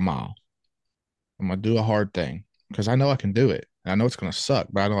gonna walk a mile. I'm gonna do a hard thing because I know I can do it. I know it's gonna suck,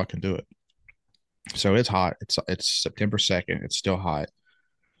 but I know I can do it. So it's hot. It's September 2nd. It's still hot.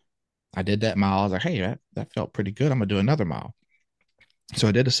 I did that mile. I was like, hey, that felt pretty good. I'm gonna do another mile. So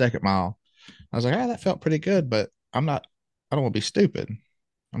I did a second mile. I was like, that felt pretty good, but I don't want to be stupid.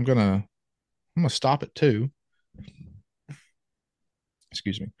 I'm gonna stop at 2.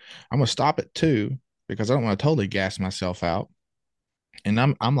 Excuse me. I'm gonna stop at 2 because I don't want to totally gas myself out. And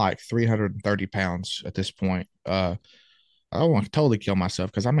I'm like 330 pounds at this point. I don't want to totally kill myself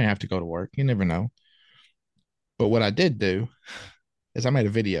because I may have to go to work. You never know. But what I did do is I made a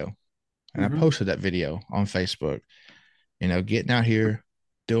video and I mhm. posted that video on Facebook. Getting out here,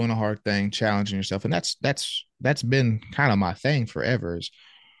 doing a hard thing, challenging yourself, and that's been kind of my thing forever. Is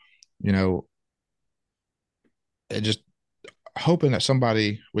you know, just hoping that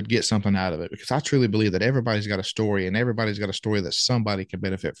somebody would get something out of it because I truly believe that everybody's got a story and everybody's got a story that somebody can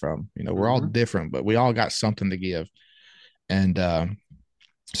benefit from. We're all Mhm. different, but we all got something to give. And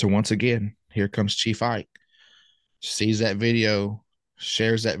so once again, here comes Chief Ike, sees that video,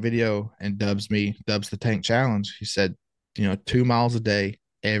 shares that video, and dubs the Tank Challenge. He said, 2 miles a day,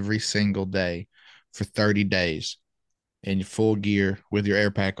 every single day for 30 days in your full gear with your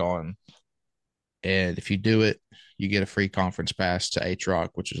air pack on. And if you do it, you get a free conference pass to H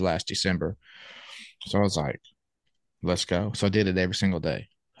Rock, which was last December. So I was like, let's go. So I did it every single day.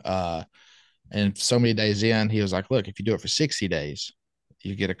 Uh, and so many days in, he was like, look, if you do it for 60 days,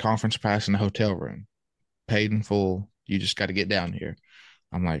 you get a conference pass in a hotel room, paid in full. You just got to get down here.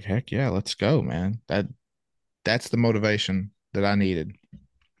 I'm like, heck yeah, let's go, man. That's the motivation that I needed.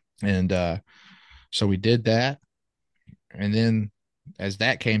 And so we did that. And then as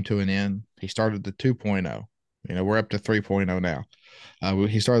that came to an end, he started the 2.0. We're up to 3.0 now.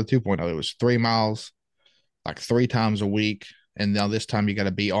 He started the 2.0. It was 3 miles, like 3 times a week. And now this time you got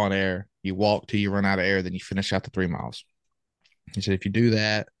to be on air. You walk till you run out of air, then you finish out the 3 miles. He said, if you do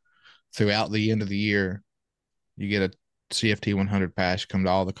that throughout the end of the year, you get a CFT 100 pass, you come to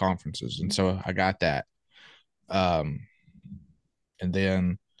all the conferences. And so I got that. Um, and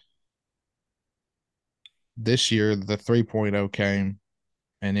then this year, the 3.0 came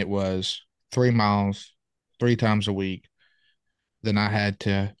and it was 3 miles, 3 times a week. Then I had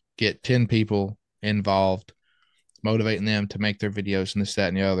to get 10 people involved, motivating them to make their videos and this, that,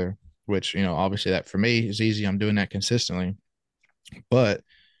 and the other, which, obviously that for me is easy. I'm doing that consistently. But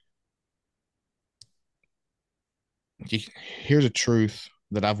here's a truth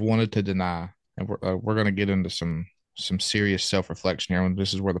that I've wanted to deny and we're going to get into some serious self-reflection here. And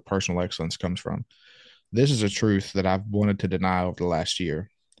this is where the personal excellence comes from. This is a truth that I've wanted to deny over the last year.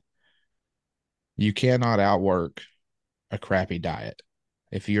 You cannot outwork a crappy diet.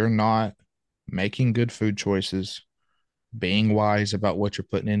 If you're not making good food choices, being wise about what you're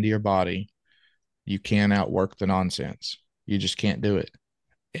putting into your body, you can't outwork the nonsense. You just can't do it.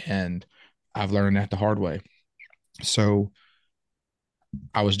 And I've learned that the hard way. So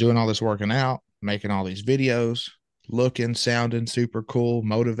I was doing all this working out, making all these videos, looking, sounding super cool,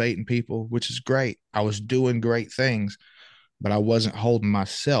 motivating people, which is great. I was doing great things, but I wasn't holding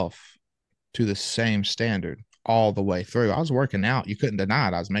myself to the same standard all the way through. I was working out. You couldn't deny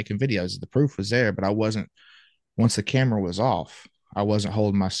it. I was making videos. The proof was there, but I wasn't, once the camera was off, I wasn't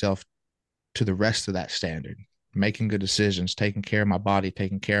holding myself to the rest of that standard, making good decisions, taking care of my body,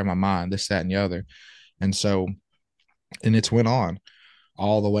 taking care of my mind, this, that, and the other. And so, and it's went on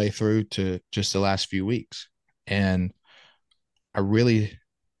all the way through to just the last few weeks. And I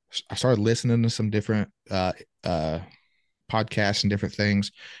started listening to some different podcasts and different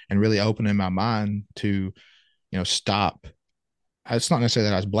things, and really opening my mind to, stop. It's not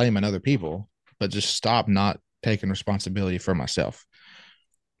necessarily that I was blaming other people, but just stop not taking responsibility for myself.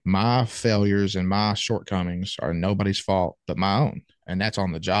 My failures and my shortcomings are nobody's fault but my own. And that's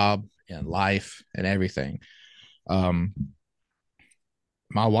on the job and life and everything. Um,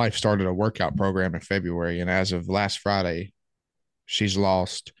 my wife started a workout program in February, and as of last Friday, she's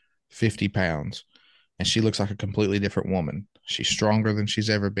lost 50 pounds, and she looks like a completely different woman. She's stronger than she's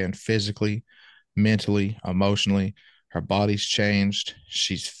ever been physically, mentally, emotionally. Her body's changed.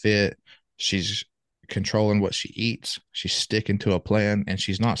 She's fit. She's controlling what she eats. She's sticking to a plan, and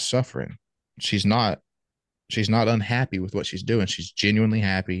she's not suffering. She's not unhappy with what she's doing. She's genuinely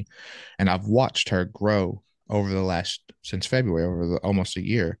happy. And I've watched her grow over the since February, over almost a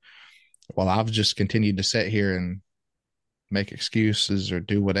year, while I've just continued to sit here and make excuses or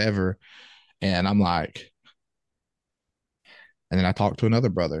do whatever. And I'm like, and then I talked to another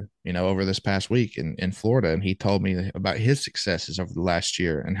brother, over this past week in Florida, and he told me about his successes over the last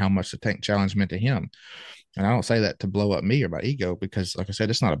year and how much the tank challenge meant to him. And I don't say that to blow up me or my ego, because, like I said,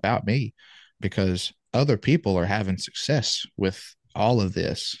 it's not about me, because other people are having success with all of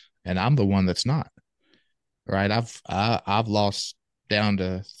this, and I'm the one that's not. Right? I've lost down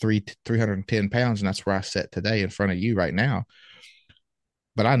to 310 pounds, and that's where I sit today in front of you right now.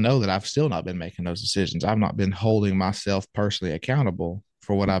 But I know that I've still not been making those decisions. I've not been holding myself personally accountable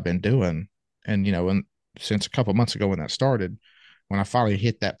for what I've been doing. And, since a couple of months ago when that started, when I finally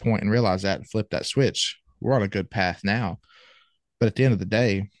hit that point and realized that and flipped that switch, we're on a good path now. But at the end of the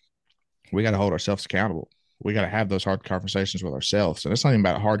day, we got to hold ourselves accountable. We got to have those hard conversations with ourselves. And it's not even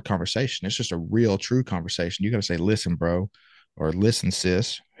about a hard conversation. It's just a real, true conversation. You got to say, listen, bro, or listen,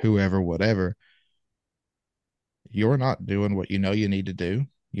 sis, whoever, whatever. You're not doing what you know you need to do.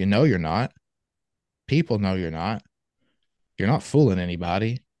 You're not. People know you're not. You're not fooling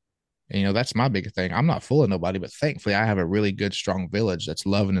anybody. And, that's my big thing. I'm not fooling nobody, but thankfully I have a really good, strong village that's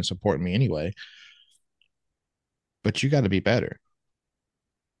loving and supporting me anyway. But you got to be better.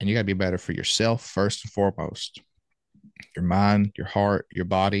 And you got to be better for yourself first and foremost. Your mind, your heart, your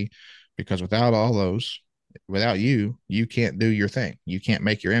body. Because without all those, without you, you can't do your thing. You can't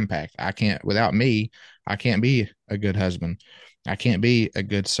make your impact. Without me, I can't be a good husband. I can't be a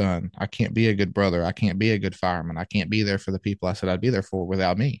good son. I can't be a good brother. I can't be a good fireman. I can't be there for the people I said I'd be there for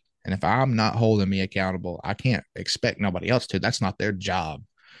without me. And if I'm not holding me accountable, I can't expect nobody else to. That's not their job.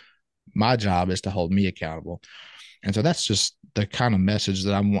 My job is to hold me accountable. And so that's just the kind of message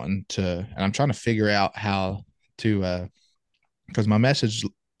that I'm wanting to, and I'm trying to figure out how to, because my message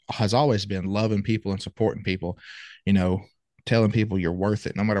has always been loving people and supporting people, telling people you're worth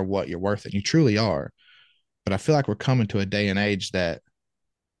it. No matter what, you're worth it. You truly are. But I feel like we're coming to a day and age that,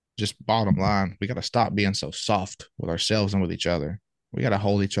 just bottom line, we got to stop being so soft with ourselves and with each other. We got to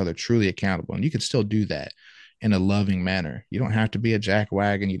hold each other truly accountable. And you can still do that in a loving manner. You don't have to be a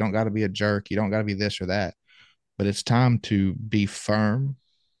jackwagon. You don't got to be a jerk. You don't got to be this or that. But it's time to be firm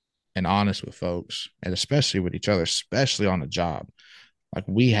and honest with folks, and especially with each other, especially on the job. Like,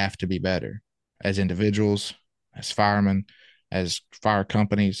 we have to be better as individuals, as firemen, as fire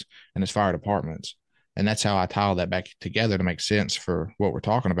companies, and as fire departments. And that's how I tie all that back together to make sense for what we're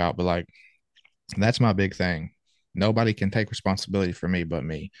talking about. But, like, that's my big thing. Nobody can take responsibility for me but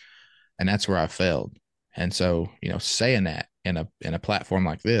me. And that's where I failed. And so, saying that in a platform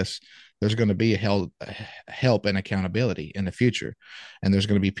like this, there's going to be help and accountability in the future. And there's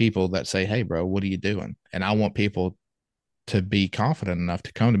going to be people that say, hey, bro, what are you doing? And I want people to be confident enough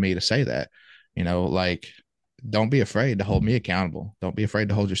to come to me to say that, like, don't be afraid to hold me accountable. Don't be afraid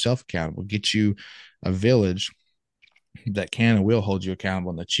to hold yourself accountable. Get you a village that can and will hold you accountable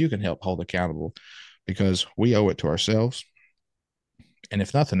and that you can help hold accountable, because we owe it to ourselves. And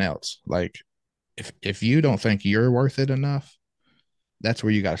if nothing else, like if you don't think you're worth it enough, that's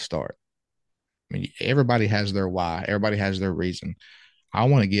where you got to start. I mean, everybody has their why, everybody has their reason. I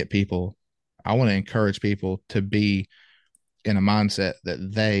want to get people, I want to encourage people to be in a mindset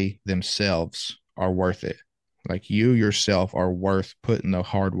that they themselves are worth it. Like you yourself are worth putting the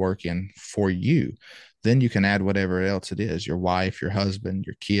hard work in for you. Then you can add whatever else it is, your wife, your husband,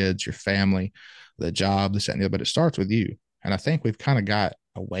 your kids, your family, the job, this, that, and the other. But it starts with you. And I think we've kind of got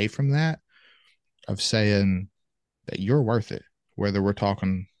away from that, of saying that you're worth it, whether we're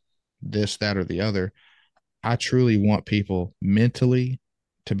talking this, that, or the other. I truly want people mentally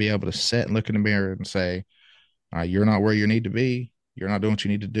to be able to sit and look in the mirror and say, you're not where you need to be. You're not doing what you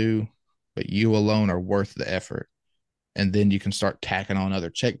need to do, but you alone are worth the effort. And then you can start tacking on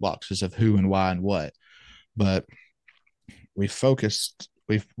other check boxes of who and why and what. But we've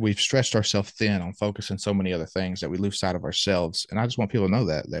stretched ourselves thin on focusing so many other things that we lose sight of ourselves. And I just want people to know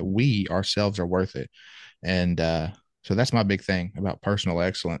that we ourselves are worth it. And so that's my big thing about personal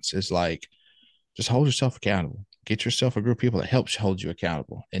excellence, is like, just hold yourself accountable. Get yourself a group of people that helps hold you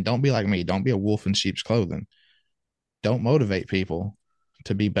accountable. And don't be like me. Don't be a wolf in sheep's clothing. Don't motivate people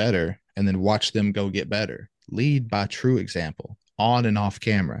to be better and then watch them go get better. Lead by true example, on and off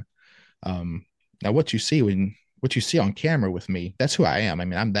camera. Now, what you see on camera with me, that's who I am. I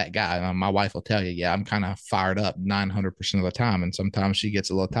mean, I'm that guy. My wife will tell you, yeah, I'm kind of fired up 900% of the time, and sometimes she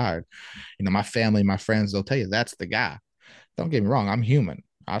gets a little tired. My family, my friends, they'll tell you that's the guy. Don't get me wrong, I'm human.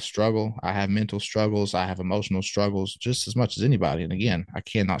 I struggle. I have mental struggles. I have emotional struggles just as much as anybody. And again, I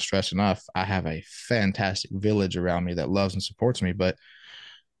cannot stress enough, I have a fantastic village around me that loves and supports me. But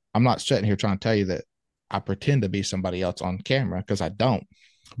I'm not sitting here trying to tell you that I pretend to be somebody else on camera, because I don't.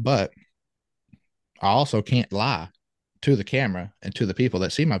 But I also can't lie to the camera and to the people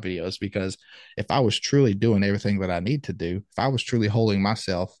that see my videos, because if I was truly doing everything that I need to do, if I was truly holding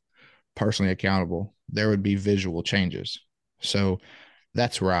myself personally accountable, there would be visual changes. So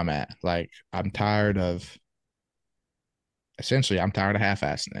that's where I'm at. Like, I'm tired of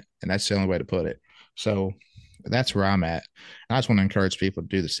half-assing it. And that's the only way to put it. So that's where I'm at. And I just want to encourage people to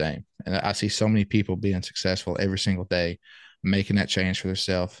do the same. And I see so many people being successful every single day, making that change for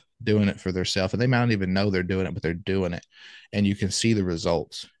themselves, doing it for themselves. And they might not even know they're doing it, but they're doing it. And you can see the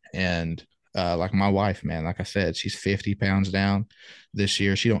results. And like my wife, man, like I said, she's 50 pounds down this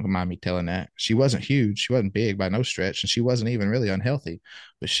year. She don't mind me telling that. She wasn't huge. She wasn't big by no stretch. And she wasn't even really unhealthy,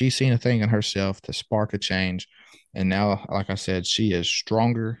 but she's seen a thing in herself to spark a change. And now, like I said, she is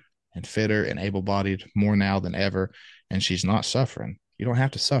stronger and fitter and able bodied more now than ever. And she's not suffering. You don't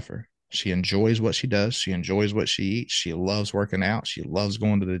have to suffer. She enjoys what she does. She enjoys what she eats. She loves working out. She loves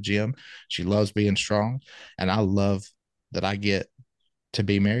going to the gym. She loves being strong. And I love that I get to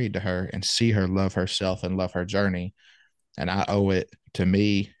be married to her and see her love herself and love her journey. And I owe it to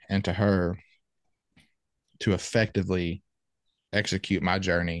me and to her to effectively execute my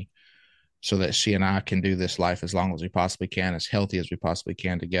journey, so that she and I can do this life as long as we possibly can, as healthy as we possibly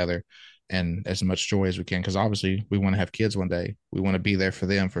can together, and as much joy as we can. Because obviously, we want to have kids one day. We want to be there for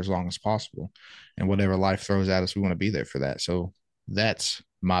them for as long as possible. And whatever life throws at us, we want to be there for that. So that's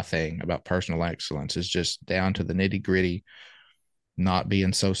my thing about personal excellence, is just down to the nitty gritty, not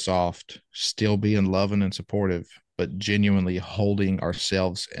being so soft, still being loving and supportive, but genuinely holding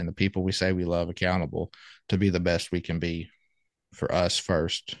ourselves and the people we say we love accountable to be the best we can be, for us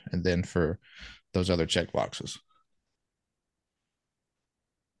first, and then for those other check boxes.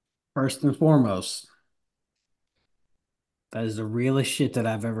 First and foremost, that is the realest shit that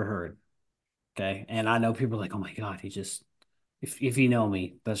I've ever heard. Okay. And I know people are like, oh my God, if you know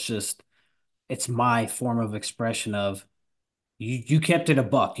me, it's my form of expression of you kept it a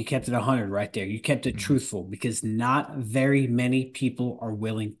buck, you kept it 100 right there. You kept it Mm-hmm. truthful, because not very many people are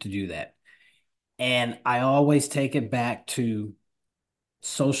willing to do that. And I always take it back to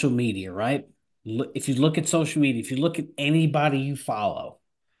social media, right? If you look at social media, if you look at anybody you follow,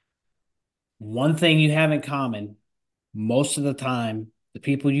 one thing you have in common most of the time, the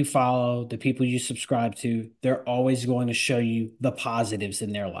people you follow, the people you subscribe to, they're always going to show you the positives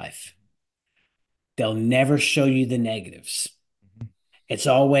in their life. They'll never show you the negatives. It's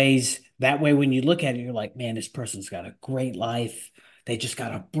always that way. When you look at it, you're like, man, this person's got a great life. They just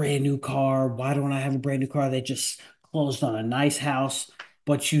got a brand new car. Why don't I have a brand new car? They just closed on a nice house,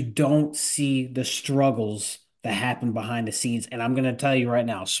 but you don't see the struggles that happen behind the scenes. And I'm going to tell you right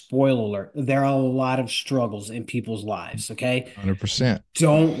now, spoiler alert, there are a lot of struggles in people's lives. Okay. 100%.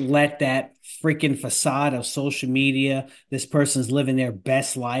 Don't let that freaking facade of social media, this person's living their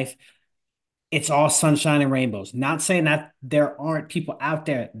best life. It's all sunshine and rainbows. Not saying that there aren't people out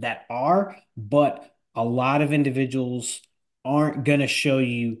there that are, but a lot of individuals aren't going to show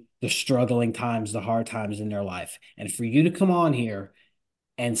you the struggling times, the hard times in their life. And for you to come on here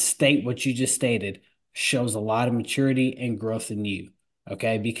and state what you just stated shows a lot of maturity and growth in you.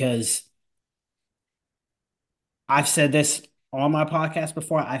 Okay. Because I've said this on my podcast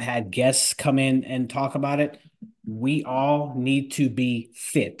before, I've had guests come in and talk about it. We all need to be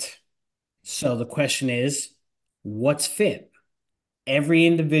fit. So the question is, what's fit? Every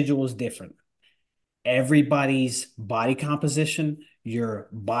individual is different. Everybody's body composition, your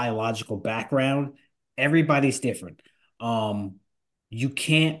biological background, everybody's different. Um, you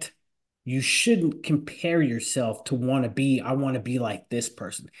can't, you shouldn't compare yourself to want to be, I want to be like this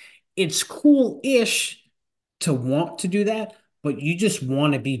person. It's cool-ish to want to do that, but you just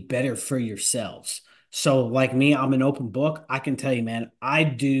want to be better for yourselves. So, like me, I'm an open book. I can tell you, man, I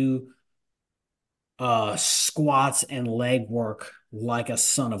do squats and leg work like a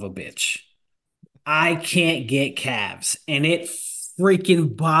son of a bitch. I can't get calves, and it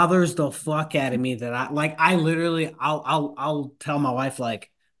freaking bothers the fuck out of me that I literally I'll tell my wife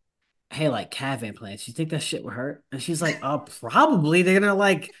like, hey, like calf implants, you think that shit would hurt? And she's like, probably. They're gonna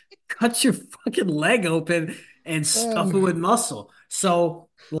like cut your fucking leg open and stuff Oh, it with muscle. So,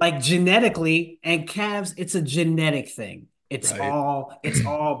 like genetically and calves, it's a genetic thing. right. It's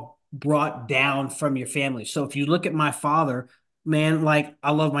all brought down from your family. So if you look at my father, man, like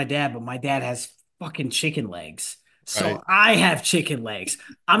I love my dad, but my dad has fucking chicken legs. Right. So I have chicken legs.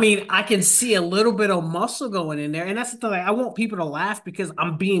 I mean, I can see a little bit of muscle going in there. And that's the thing. Like, I want people to laugh because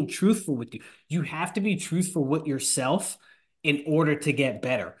I'm being truthful with you. You have to be truthful with yourself in order to get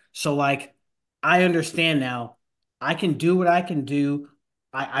better. So, like, I understand now. I can do what I can do.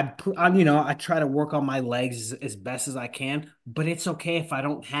 I try to work on my legs as best as I can, but it's okay if I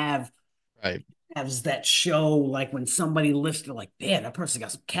don't have Right. calves that show like when somebody lifts, they're like, man, that person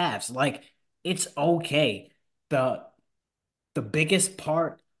got some calves. Like, it's okay. The the biggest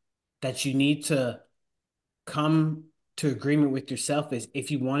part that you need to come to agreement with yourself is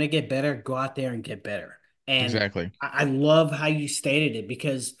if you want to get better, go out there and get better. And Exactly. I love how you stated it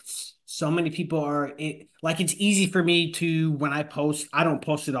because so many people like it's easy for me to when I post, I don't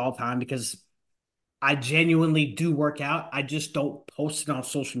post it all the time because I genuinely do work out. I just don't post it on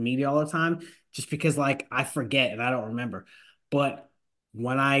social media all the time just because like I forget and I don't remember. But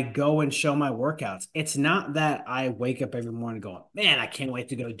when I go and show my workouts, it's not that I wake up every morning going, man, I can't wait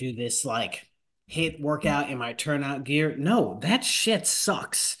to go do this like hit workout in my turnout gear. No, that shit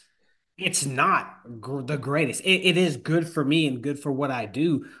sucks. It's not the greatest. It is good for me and good for what I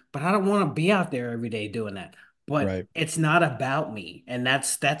do, but I don't want to be out there every day doing that. But Right. it's not about me. And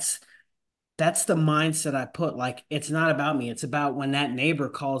that's the mindset I put. Like, it's not about me. It's about when that neighbor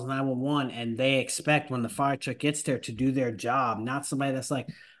calls 911 and they expect when the fire truck gets there to do their job, not somebody that's like,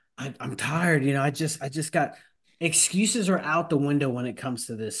 I'm tired. I just got excuses are out the window when it comes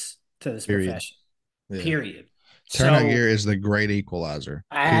to this Period. profession, Yeah. period. Turnout So, gear is the great equalizer.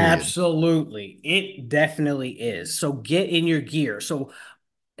 Period. absolutely. It definitely is. So get in your gear. So,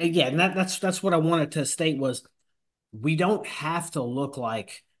 again, that's what I wanted to state was we don't have to look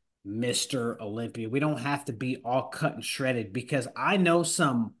like Mr. Olympia. We don't have to be all cut and shredded because I know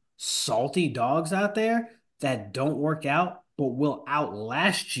some salty dogs out there that don't work out, but will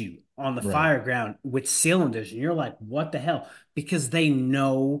outlast you on the Right. fire ground with cylinders. And you're like, what the hell? Because they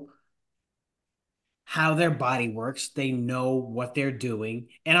know how their body works, they know what they're doing.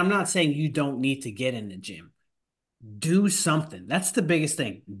 And I'm not saying you don't need to get in the gym, do something. That's the biggest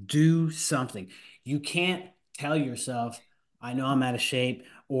thing. Do something. You can't tell yourself, I know I'm out of shape.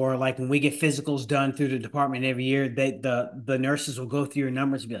 Or like when we get physicals done through the department every year, the nurses will go through your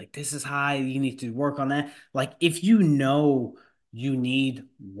numbers and be like, this is high, you need to work on that. Like if you know you need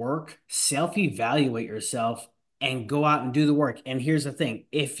work, self-evaluate yourself and go out and do the work. And here's the thing,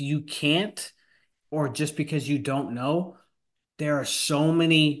 if you can't, or just because you don't know, there are so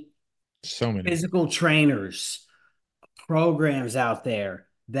many So many. physical trainers programs out there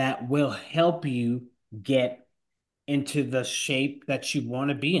that will help you get into the shape that you want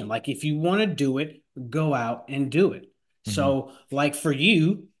to be in. Like if you want to do it, go out and do it. Hmm. So, like for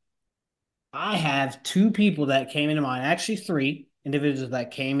you, I have two people that came into mind, actually three individuals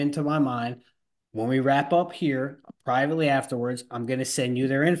that came into my mind. When we wrap up here privately afterwards, I'm going to send you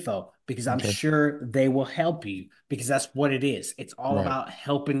their info because I'm Okay. sure they will help you because that's what it is. It's all Right. about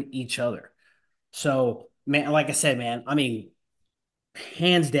helping each other. So man, like I said, man, I mean,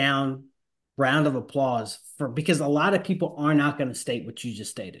 hands down, round of applause for because a lot of people are not going to state what you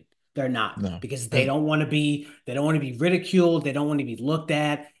just stated. They're not No. because And they don't want to be ridiculed, they don't want to be looked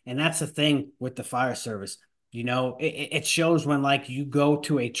at, and that's the thing with the fire service. It shows when like you go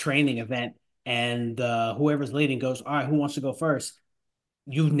to a training event and whoever's leading goes, all right, who wants to go first?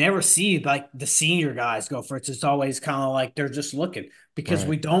 You never see like the senior guys go first. It's always kind of like they're just looking because right,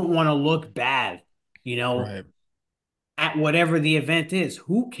 we don't want to look bad, you know, right, at whatever the event is.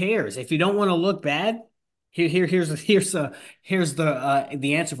 Who cares? If you don't want to look bad, here's the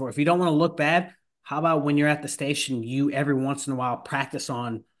answer for it. If you don't want to look bad, how about when you're at the station, you every once in a while practice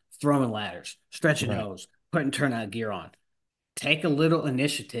on throwing ladders, stretching right. hose, putting turnout gear on. Take a little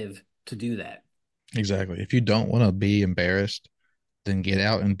initiative to do that. Exactly. If you don't want to be embarrassed, then get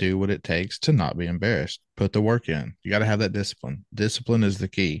out and do what it takes to not be embarrassed. Put the work in. You got to have that discipline. Discipline is the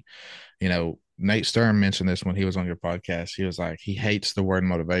key. Nate Stern mentioned this when he was on your podcast. He was like, he hates the word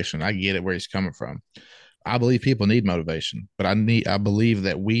motivation. I get it where he's coming from. I believe people need motivation, but I believe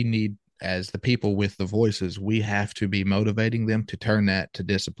that we need, as the people with the voices, we have to be motivating them to turn that to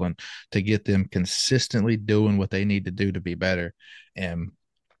discipline, to get them consistently doing what they need to do to be better. And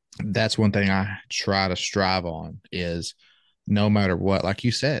that's one thing I try to strive on is no matter what, like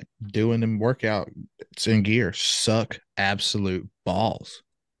you said, doing them workouts in gear suck absolute balls.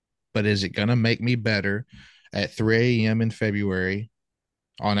 But is it going to make me better at 3 a.m. in February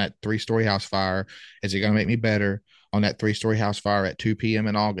on that 3-story house fire? Is it going to make me better on that 3-story house fire at 2 p.m.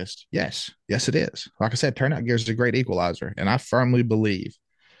 in August? Yes. Yes, it is. Like I said, turnout gear is a great equalizer. And I firmly believe,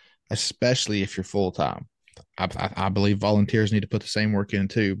 especially if you're full time, I believe volunteers need to put the same work in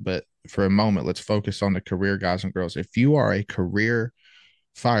too. But for a moment, let's focus on the career guys and girls. If you are a career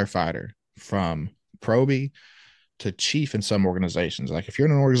firefighter from Proby to chief in some organizations, like if you're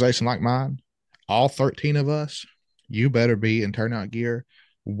in an organization like mine, all 13 of us, you better be in turnout gear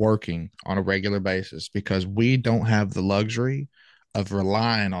working on a regular basis because we don't have the luxury of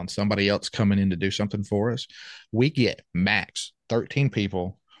relying on somebody else coming in to do something for us. We get max 13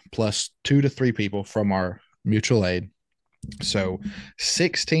 people plus 2 to 3 people from our mutual aid. So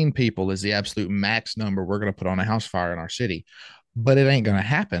 16 people is the absolute max number we're going to put on a house fire in our city. But it ain't going to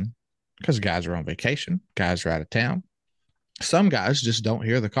happen because guys are on vacation, guys are out of town. Some guys just don't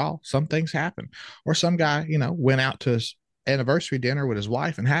hear the call. Some things happen. Or some guy, went out to his anniversary dinner with his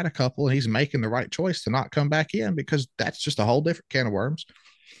wife and had a couple, and he's making the right choice to not come back in because that's just a whole different can of worms.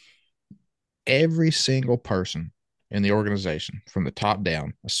 Every single person in the organization from the top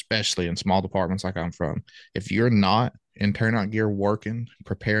down, especially in small departments like I'm from, if you're not in turnout gear working,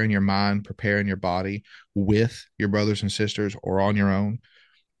 preparing your mind, preparing your body with your brothers and sisters or on your own,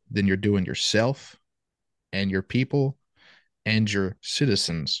 then you're doing yourself and your people and your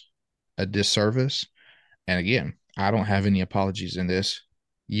citizens a disservice. And again, I don't have any apologies in this.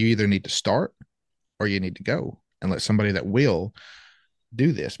 You either need to start or you need to go and let somebody that will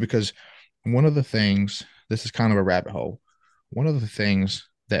do this. Because one of the things, this is kind of a rabbit hole. One of the things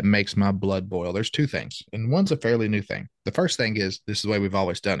that makes my blood boil, there's two things, and one's a fairly new thing. The first thing is this is the way we've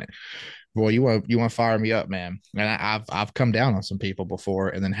always done it. Boy, you want to fire me up, man. And I've come down on some people before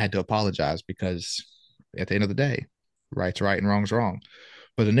and then had to apologize because at the end of the day, right's right and wrong's wrong.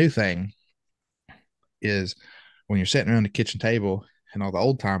 But the new thing is when you're sitting around the kitchen table and all the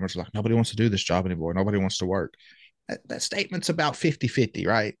old timers are like, nobody wants to do this job anymore. Nobody wants to work. That statement's about 50-50,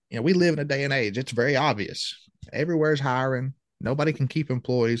 right? We live in a day and age. It's very obvious. Everywhere's hiring. Nobody can keep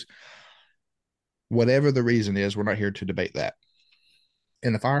employees. Whatever the reason is, we're not here to debate that.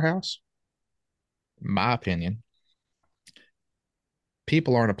 In the firehouse, my opinion,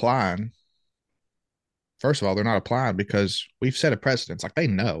 people aren't applying. First of all, they're not applying because we've set a precedence. Like they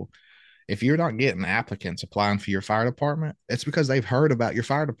know if you're not getting applicants applying for your fire department, it's because they've heard about your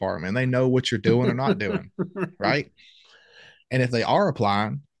fire department and they know what you're doing or not doing, right? And if they are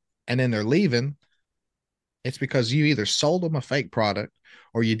applying and then they're leaving, it's because you either sold them a fake product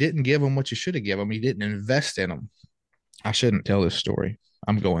or you didn't give them what you should have given them. You didn't invest in them. I shouldn't tell this story.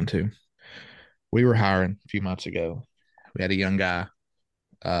 I'm going to. We were hiring a few months ago. We had a young guy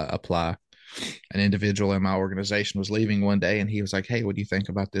apply. An individual in my organization was leaving one day and he was like, hey, what do you think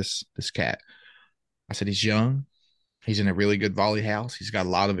about this cat? I said, he's young. He's in a really good volley house. He's got a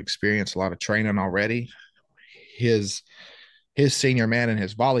lot of experience, a lot of training already. His senior man in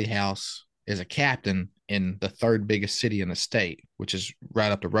his volley house is a captain in the third biggest city in the state, which is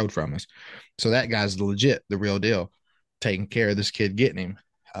right up the road from us. So that guy's legit, the real deal, taking care of this kid, getting him.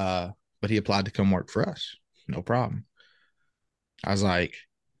 But he applied to come work for us. No problem. I was like,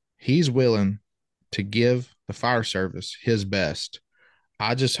 he's willing to give the fire service his best.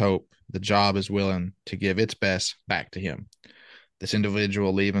 I just hope the job is willing to give its best back to him. This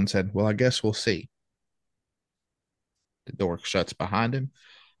individual leaving said, well, I guess we'll see. The door shuts behind him.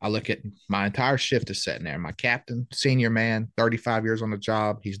 I look at my entire shift is sitting there. My captain, senior man, 35 years on the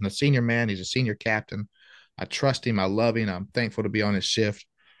job. He's a senior man. He's a senior captain. I trust him. I love him. I'm thankful to be on his shift.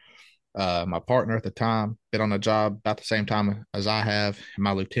 My partner at the time, been on the job about the same time as I have.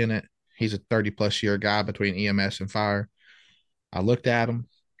 My lieutenant, he's a 30 plus year guy between EMS and fire. I looked at him.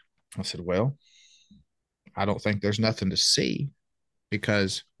 I said, well, I don't think there's nothing to see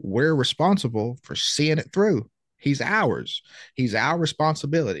because we're responsible for seeing it through. He's ours. He's our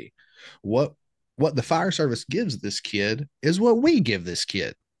responsibility. What the fire service gives this kid is what we give this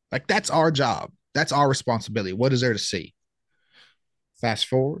kid. Like that's our job. That's our responsibility. What is there to see? Fast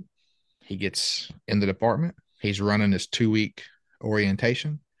forward, he gets in the department. He's running his 2-week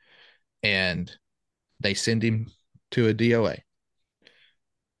orientation and they send him to a DOA.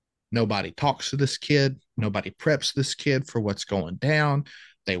 Nobody talks to this kid. Nobody preps this kid for what's going down.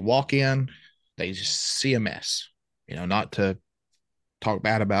 They walk in, they just see a mess. Not to talk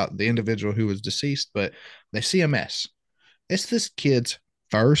bad about the individual who was deceased, but they see a mess. It's this kid's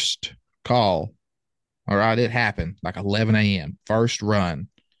first call. All right, it happened like 11 a.m. First run.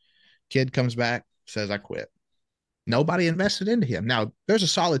 Kid comes back, says, I quit. Nobody invested into him. Now, there's a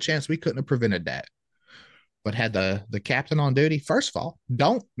solid chance we couldn't have prevented that. But had the captain on duty, first of all,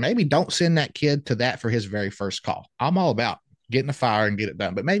 don't send that kid to that for his very first call. I'm all about getting a fire and get it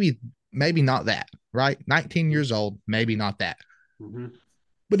done, but maybe not that, right? 19 years old, maybe not that. Mm-hmm.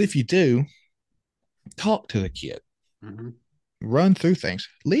 But if you do, talk to the kid, run through things,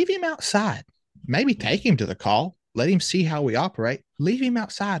 leave him outside, maybe take him to the call, let him see how we operate, leave him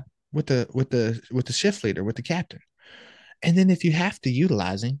outside with the shift leader, with the captain. And then if you have to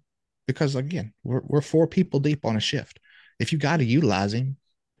utilize him, because again, we're 4 people deep on a shift. If you got to utilize him,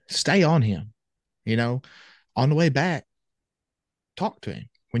 stay on him. On the way back, talk to him.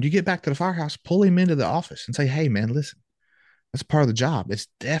 When you get back to the firehouse, pull him into the office and say, hey, man, listen, that's part of the job. It's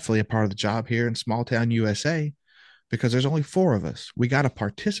definitely a part of the job here in small town USA because there's only 4 of us. We got to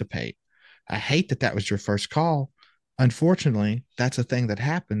participate. I hate that was your first call. Unfortunately, that's a thing that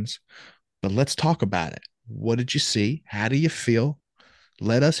happens, but let's talk about it. What did you see? How do you feel?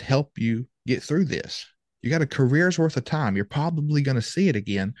 Let us help you get through this. You got a career's worth of time. You're probably going to see it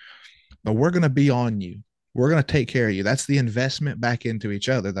again, but we're going to be on you. We're going to take care of you. That's the investment back into each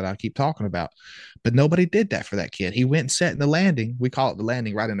other that I keep talking about. But nobody did that for that kid. He went and sat in the landing. We call it the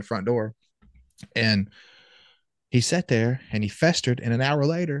landing right in the front door. And he sat there and he festered. And an hour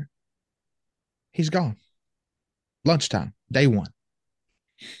later, he's gone. Lunchtime, day 1.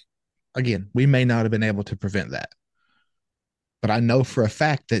 Again, we may not have been able to prevent that. But I know for a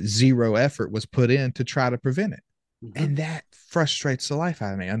fact that 0 effort was put in to try to prevent it. Mm-hmm. And that frustrates the life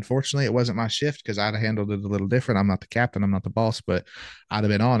out of me. Unfortunately, it wasn't my shift because I'd have handled it a little different. I'm not the captain. I'm not the boss, but I'd have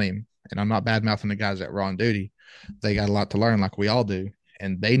been on him. And I'm not bad mouthing the guys that were on duty. They got a lot to learn like we all do.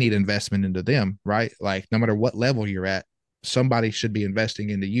 And they need investment into them, right? Like no matter what level you're at, somebody should be investing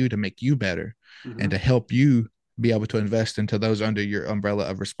into you to make you better and to help you be able to invest into those under your umbrella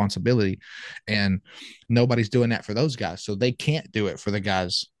of responsibility. And nobody's doing that for those guys. So they can't do it for the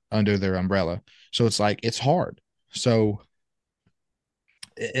guys under their umbrella. So it's like, it's hard. So,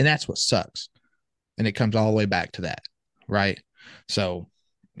 and that's what sucks. And it comes all the way back to that. Right. So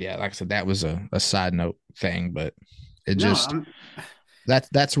yeah, like I said, that was a side note thing, but it just,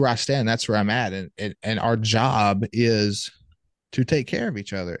 that's where I stand. That's where I'm at. And our job is to take care of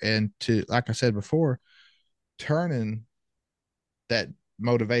each other and to, like I said before, turning that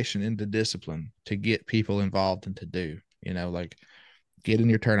motivation into discipline to get people involved and to do, like get in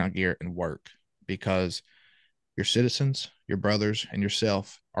your turnout gear and work because your citizens, your brothers, and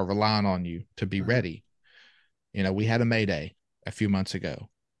yourself are relying on you to be ready. We had a May Day a few months ago.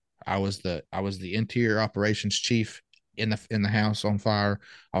 I was the interior operations chief in the house on fire.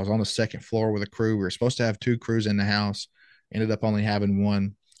 I was on the second floor with a crew. We were supposed to have 2 crews in the house, ended up only having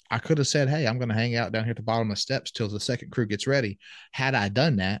 1. I could have said, hey, I'm going to hang out down here at the bottom of the steps till the second crew gets ready. Had I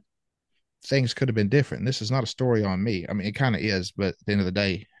done that, things could have been different. This is not a story on me. I mean, it kind of is, but at the end of the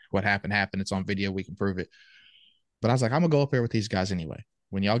day, what happened. It's on video. We can prove it. But I was like, I'm going to go up there with these guys anyway.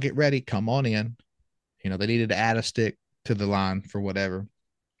 When y'all get ready, come on in. They needed to add a stick to the line for whatever.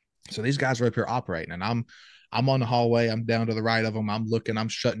 So these guys are up here operating, and I'm on the hallway. I'm down to the right of them. I'm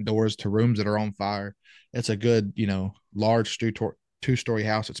shutting doors to rooms that are on fire. It's a good, large 2-story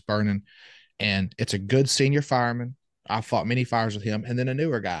house. It's burning, and it's a good senior fireman. I fought many fires with him, and then a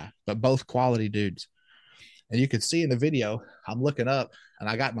newer guy, but both quality dudes. And you can see in the video, I'm looking up, and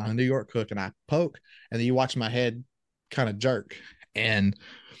I got my New York hook, and I poke, and then you watch my head kind of jerk. And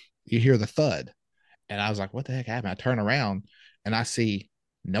you hear the thud. And I was like, what the heck happened? I turn around and I see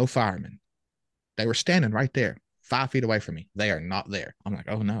no firemen. They were standing right there, 5 feet away from me. They are not there. I'm like,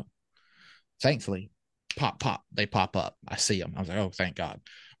 oh no. Thankfully, pop, pop, they pop up. I see them. I was like, oh, thank God.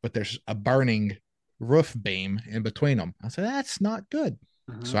 But there's a burning roof beam in between them. I said, that's not good.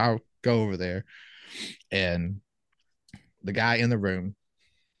 So Mhm. I'll go over there, and the guy in the room,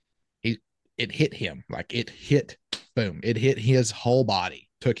 he it hit him. Like it hit, boom, it hit his whole body,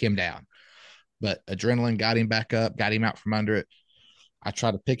 took him down. But adrenaline got him back up, got him out from under it. I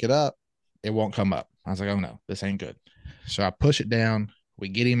try to pick it up, it won't come up. I was like, oh no, this ain't good. So I push it down. We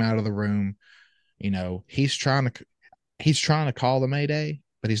get him out of the room. He's trying to call the mayday,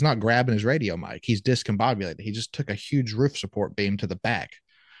 but he's not grabbing his radio mic. He's discombobulated. He just took a huge roof support beam to the back.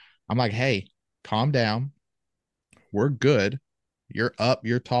 I'm like, hey, calm down. We're good. You're up.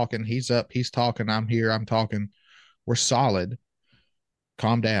 You're talking. He's up. He's talking. I'm here. I'm talking. We're solid.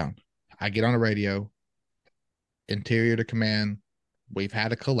 Calm down. I get on the radio, interior to command. We've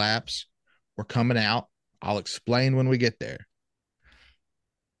had a collapse. We're coming out. I'll explain when we get there.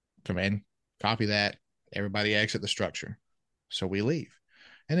 Command, copy that. Everybody exit the structure. So we leave.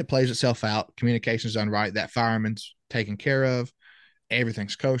 And it plays itself out. Communication's done right. That fireman's taken care of.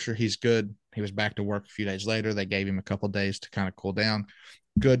 Everything's kosher. He's good. He was back to work a few days later. They gave him a couple days to kind of cool down.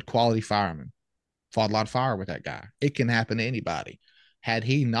 Good quality fireman. Fought a lot of fire with that guy. It can happen to anybody. Had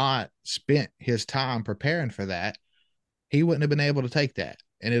he not spent his time preparing for that, he wouldn't have been able to take that.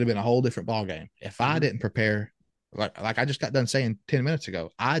 And it'd have been a whole different ball game. If I Mhm. didn't prepare, like I just got done saying 10 minutes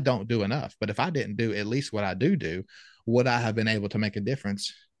ago, I don't do enough. But if I didn't do at least what I do, would I have been able to make a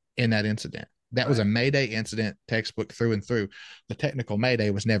difference in that incident? That was a Right. Mayday incident, textbook through and through. The technical Mayday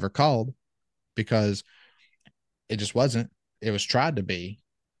was never called because it just wasn't. It was tried to be,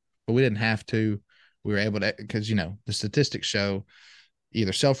 but we didn't have to. We were able to, because, the statistics show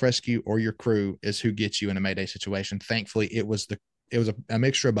either self-rescue or your crew is who gets you in a Mayday situation. Thankfully, it was a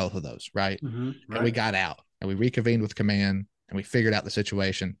mixture of both of those, right? And we Right. got out and we reconvened with command and we figured out the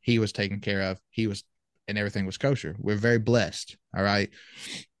situation. He was taken care of. And everything was kosher. We're very blessed. All right.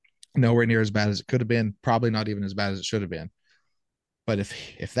 Nowhere near as bad as it could have been. Probably not even as bad as it should have been. But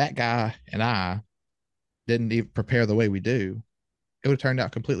if that guy and I didn't even prepare the way we do, it would have turned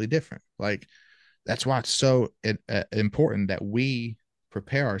out completely different. Like, that's why it's so important that we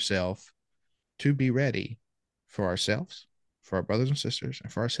prepare ourselves to be ready for ourselves, for our brothers and sisters,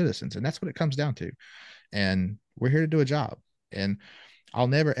 and for our citizens. And that's what it comes down to. And we're here to do a job. And I'll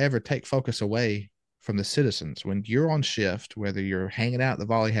never, ever take focus away from the citizens. When you're on shift, whether you're hanging out at the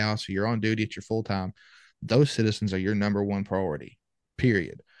volley house or you're on duty at your full time, those citizens are your number one priority,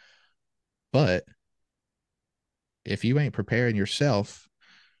 period. But if you ain't preparing yourself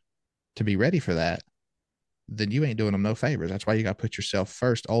to be ready for that, then you ain't doing them no favors. That's why you got to put yourself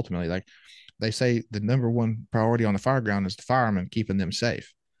first ultimately. Like they say, the number one priority on the fire ground is the firemen, keeping them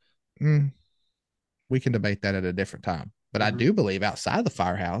safe. Mm, we can debate that at a different time. But I do Mhm. believe outside of the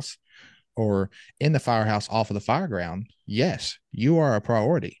firehouse or in the firehouse off of the fire ground, yes, you are a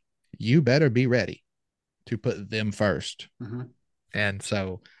priority. You better be ready to put them first. Mhm. And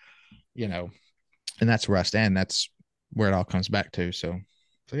so, you know, and that's where I stand. That's where it all comes back to. So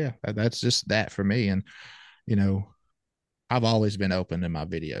yeah, that's just that for me. And, you know, I've always been open in my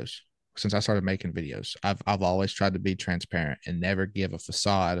videos since I started making videos. I've always tried to be transparent and never give a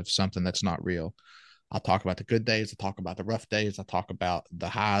facade of something that's not real. I'll talk about the good days, I talk about the rough days, I talk about the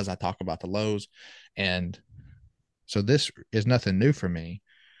highs, I talk about the lows. And so this is nothing new for me,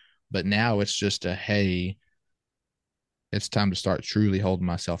 but now it's just a hey, it's time to start truly holding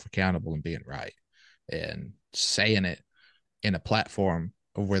myself accountable and being right and saying it in a platform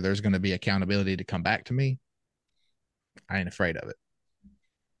where there's going to be accountability to come back to me. I ain't afraid of it.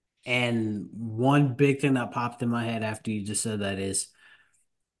 And one big thing that popped in my head after you just said that is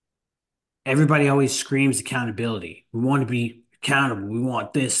everybody always screams accountability. We want to be accountable. We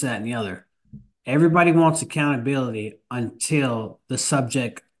want this, that, and the other. Everybody wants accountability until the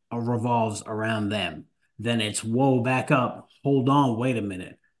subject revolves around them. Then it's, whoa, back up. Hold on, wait a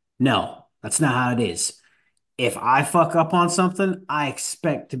minute. No, that's not how it is. If I fuck up on something, I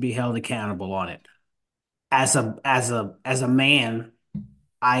expect to be held accountable on it. As a man,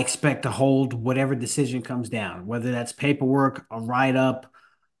 I expect to hold whatever decision comes down, whether that's paperwork, a write-up,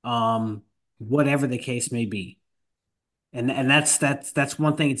 um, whatever the case may be. And that's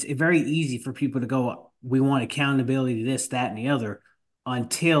one thing. It's very easy for people to go, we want accountability, this, that, and the other,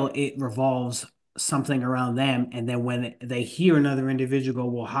 until it revolves something around them. And then when they hear another individual go,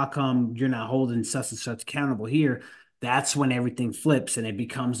 well, how come you're not holding such and such accountable here? That's when everything flips and it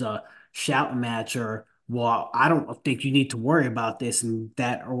becomes a shouting match or well, I don't think you need to worry about this and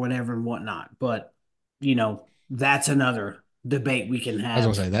that or whatever and whatnot. But, that's another debate we can I was gonna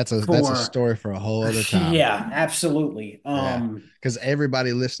have say that's a for, story for a whole other time. yeah, absolutely. Yeah, because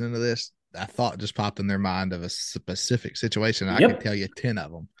everybody listening to this, a thought just popped in their mind of a specific situation. I could Yep. tell you 10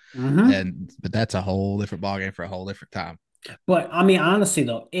 of them, Hmm. but that's a whole different ballgame for a whole different time. But I mean, honestly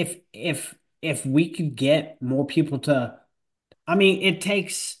though, if we could get more people to, I mean, it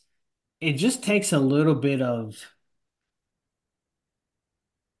just takes a little bit of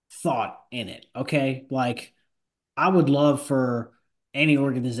thought in it. Okay. Like I would love for any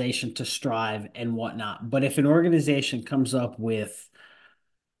organization to strive and whatnot. But if an organization comes up with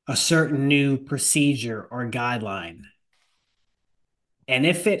a certain new procedure or guideline, and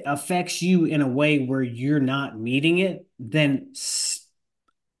if it affects you in a way where you're not meeting it, then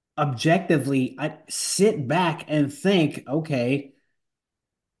objectively, I sit back and think, okay,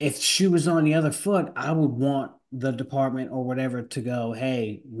 if she was on the other foot, I would want the department or whatever to go,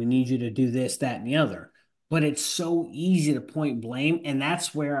 hey, we need you to do this, that, and the other. But it's so easy to point blame. And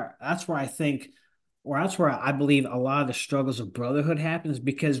that's where I think, or that's where I believe a lot of the struggles of brotherhood happens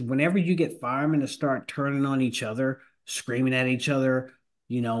because whenever you get firemen to start turning on each other, screaming at each other,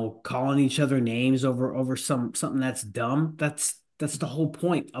 calling each other names over something that's dumb, that's the whole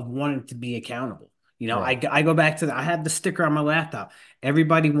point of wanting to be accountable. Right. I go back to I have the sticker on my laptop.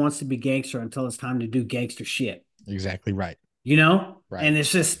 Everybody wants to be gangster until it's time to do gangster shit, Exactly right. And Right.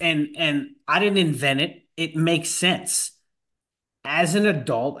 it's just and I didn't invent it. It makes sense. As an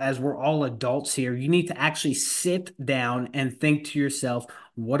adult, as we're all adults here, you need to actually sit down and think to yourself,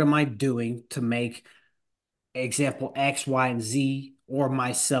 what am I doing to make example X, Y, and Z or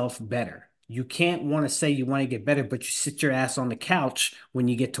myself better. You can't want to say you want to get better, but you sit your ass on the couch when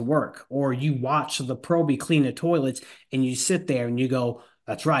you get to work, or you watch the probie clean the toilets and you sit there and you go,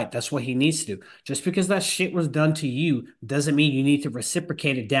 that's right, that's what he needs to do. Just because that shit was done to you doesn't mean you need to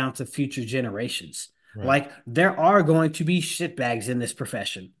reciprocate it down to future generations. Right. Like, there are going to be shitbags in this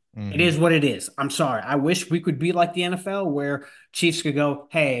profession. It Mm-hmm. is what it is. I'm sorry. I wish we could be like the NFL where Chiefs could go,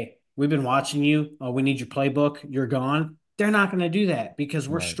 hey, we've been watching you. We need your playbook. You're gone. They're not going to do that because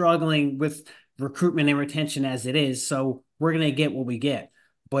we're Right. struggling with recruitment and retention as it is. So we're going to get what we get.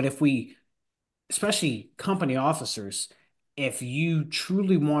 But if we, especially company officers, if you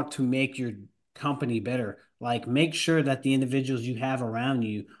truly want to make your company better, like make sure that the individuals you have around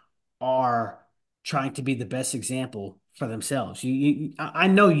you are trying to be the best example for themselves. I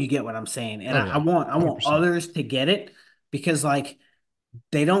know you get what I'm saying, and Oh I yeah. want I want 100%. others to get it because like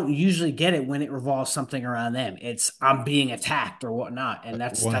they don't usually get it when it revolves something around them. It's I'm being attacked or whatnot, and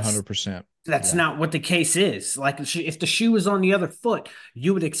that's that's 100%. that's Yeah. not what the case is. Like if the shoe was on the other foot,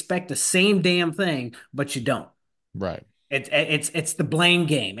 you would expect the same damn thing, but you don't. Right. It's the blame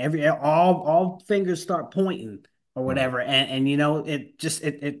game. All fingers start pointing or Right. whatever, and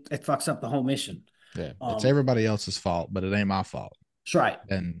it fucks up the whole mission. Yeah. It's Um, everybody else's fault, but it ain't my fault. that's right.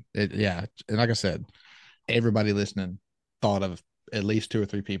 And yeah. And like I said, everybody listening thought of at least two or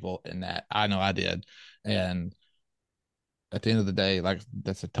three people in that. I know I did. And at the end of the day, like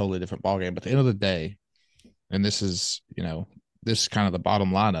that's a totally different ballgame. But at the end of the day, and this is, this is kind of the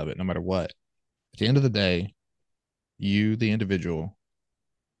bottom line of it, no matter what. At the end of the day, you, the individual,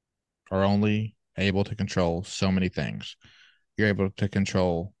 are only able to control so many things. You're able to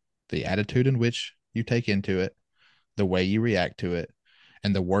control the attitude in which you take into it, the way you react to it,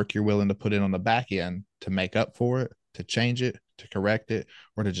 and the work you're willing to put in on the back end to make up for it, to change it, to correct it,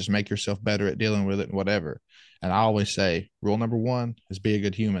 or to just make yourself better at dealing with it and whatever. And I always say, rule number one is be a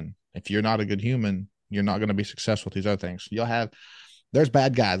good human. If you're not a good human, you're not going to be successful with these other things. You'll have there's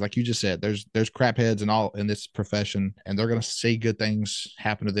bad guys, like you just said. There's crap heads and all in this profession, and they're gonna see good things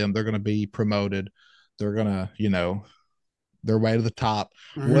happen to them. They're gonna be promoted. They're gonna, their way to the top,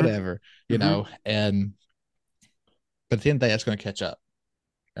 Mm-hmm. whatever, Mm-hmm. and but at the end of the day, that's gonna catch up.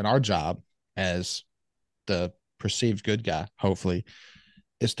 And our job as the perceived good guy, hopefully,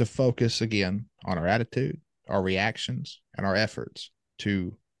 is to focus again on our attitude, our reactions, and our efforts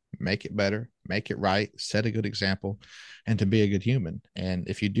to make it better, make it right, set a good example, and to be a good human. And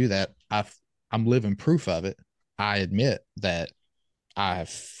if you do that, I'm living proof of it. I admit that I have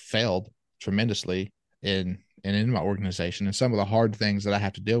failed tremendously in my organization, and some of the hard things that I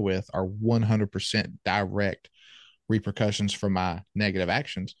have to deal with are 100% direct repercussions from my negative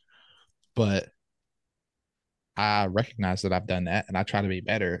actions. But I recognize that I've done that and I try to be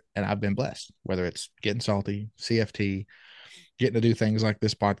better, and I've been blessed, whether it's getting salty, CFT, getting to do things like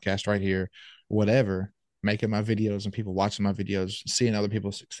this podcast right here, whatever, making my videos and people watching my videos, seeing other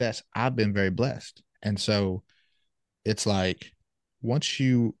people's success. I've been very blessed. And so it's like once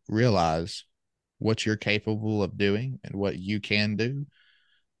you realize what you're capable of doing and what you can do,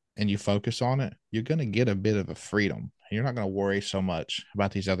 and you focus on it, you're going to get a bit of a freedom. You're not going to worry so much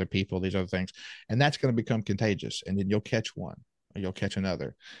about these other people, these other things. And that's going to become contagious. And then you'll catch one or you'll catch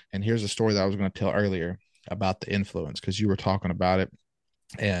another. And here's a story that I was going to tell earlier about the influence, because you were talking about it.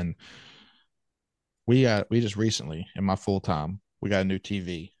 And we just recently, in my full time, we got a new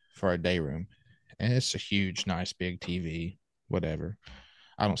TV for our day room. And it's a huge, nice, big TV, whatever.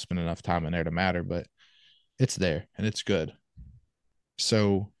 I don't spend enough time in there to matter, but it's there and it's good.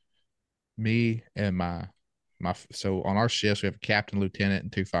 So me and my so on our shifts we have a captain, lieutenant,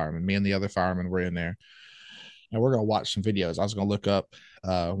 and two firemen. Me and the other fireman were in there, and we're gonna watch some videos. I was gonna look up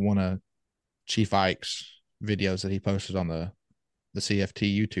one of Chief Ike's videos that he posted on the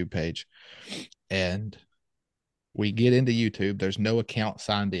CFT YouTube page, and we get into YouTube. There's no account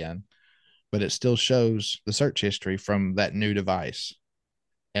signed in, but it still shows the search history from that new device,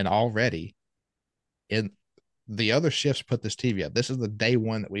 and already in the other shifts put this TV up. This is the day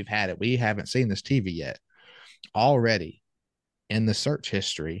one that we've had it. We haven't seen this TV yet. Already in the search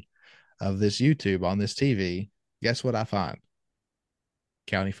history of this YouTube on this TV, guess what I find?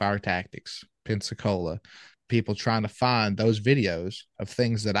 County fire tactics, Pensacola, people trying to find those videos of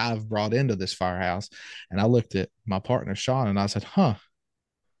things that I've brought into this firehouse. And I looked at my partner, Sean, and I said,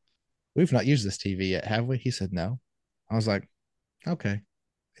 we've not used this TV yet, have we? He said, no. I was like, okay,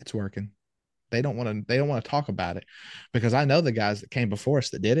 it's working. They don't want to talk about it, because I know the guys that came before us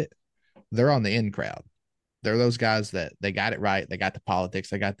that did it. They're on the in crowd. They're those guys that they got it right. They got the politics.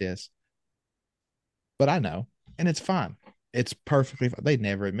 They got this. But I know, and it's fine. It's perfectly fine. They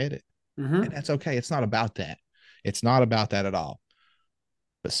never admit it. And Mm-hmm. that's okay. It's not about that. It's not about that at all.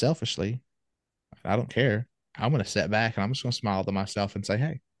 But selfishly, I don't care. I'm going to sit back and I'm just going to smile to myself and say,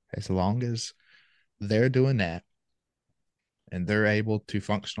 hey, as long as they're doing that and they're able to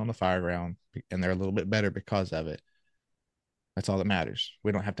function on the fire ground and they're a little bit better because of it, that's all that matters.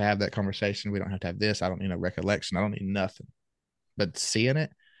 We don't have to have that conversation. We don't have to have this. I don't need no recollection. I don't need nothing. But seeing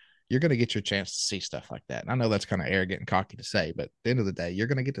it, you're going to get your chance to see stuff like that. And I know that's kind of arrogant and cocky to say, but at the end of the day, you're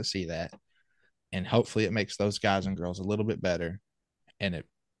going to get to see that. And hopefully it makes those guys and girls a little bit better. And it,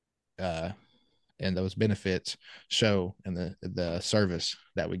 uh, and those benefits show in the service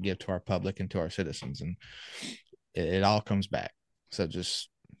that we give to our public and to our citizens. And it all comes back. So just,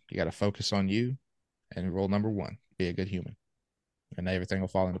 you got to focus on you. And rule number one, be a good human, and everything will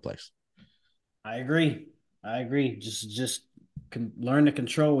fall into place. I agree. I agree. Just learn to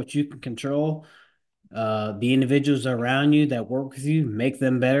control what you can control. The individuals around you that work with you, make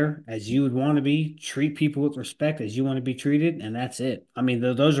them better as you would want to be. Treat people with respect as you want to be treated, and that's it. I mean,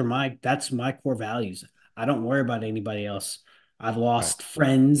 those are that's my core values. I don't worry about anybody else. I've Right. lost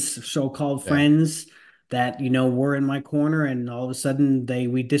friends, so-called Yeah. friends that were in my corner, and all of a sudden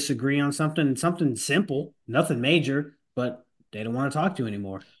we disagree on something simple, nothing major, but they don't want to talk to you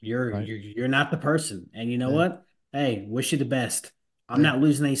anymore. You're Right. you're you're not the person, and you know Yeah. what? Hey, wish you the best. I'm Yeah. not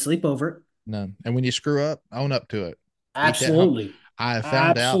losing any sleep over it. None. And when you screw up, own up to it. Eat that. Absolutely. I have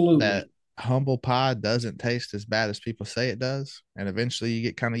found out that Absolutely. humble pie doesn't taste as bad as people say it does. And eventually you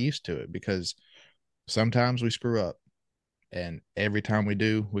get kind of used to it, because sometimes we screw up. And every time we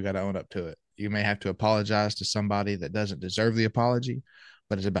do, we got to own up to it. You may have to apologize to somebody that doesn't deserve the apology,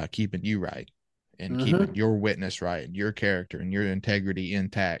 but it's about keeping you right and keeping Hmm. your witness right, and your character and your integrity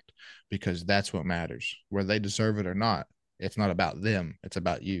intact, because that's what matters. Whether they deserve it or not, it's not about them, it's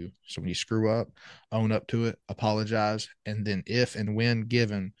about you. So when you screw up, own up to it, apologize, and then if and when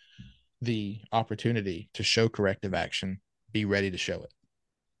given the opportunity to show corrective action, be ready to show it.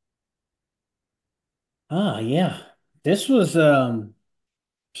 Ah, yeah. This was um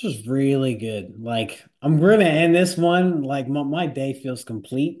this was really good. Like I'm gonna end this one. Like my day feels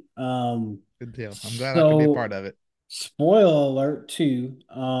complete. Good deal. I'm glad I could be a part So of it. spoiler alert too.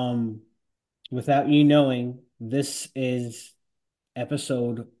 Without you knowing, this is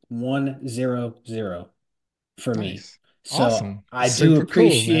episode 100 for me. Nice. So Awesome. I do Super cool, man.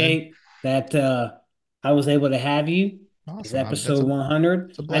 appreciate that I was able to have you as Awesome. That's episode 100.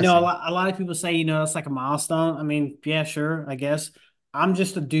 it's a I know blessing. a lot of people say, that's like a milestone. I mean, yeah, sure, I guess. I'm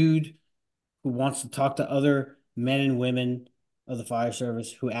just a dude who wants to talk to other men and women of the fire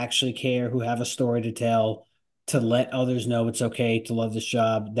service who actually care, who have a story to tell, to let others know it's okay to love this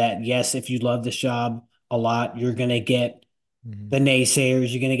job. That yes, if you love this job a lot, you're gonna get Mhm. the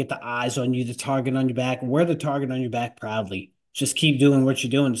naysayers, you're going to get the eyes on you, the target on your back. Wear the target on your back proudly. Just keep doing what you're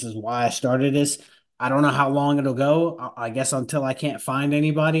doing. This is why I started this. I don't know how long it'll go. I guess until I can't find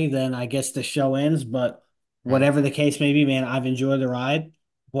anybody, then I guess the show ends. But Right. whatever the case may be, man, I've enjoyed the ride.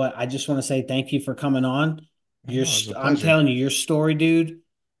 But I just want to say thank you for coming on. I know it was a I'm pleasure. telling you, your story, dude.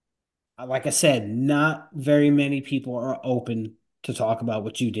 Like I said, not very many people are open to talk about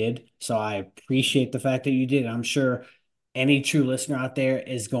what you did. So I appreciate the fact that you did. I'm sure any true listener out there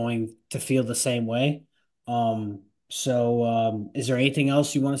is going to feel the same way. Is there anything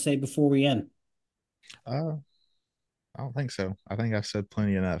else you want to say before we end? Uh, I don't think so. I think I've said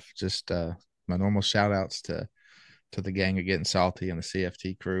plenty enough. Just my normal shout outs to the gang of Getting Salty and the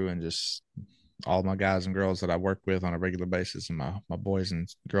CFT crew, and just all my guys and girls that I work with on a regular basis, and my boys and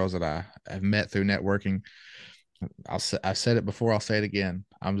girls that I have met through networking. I've said it before. I'll say it again.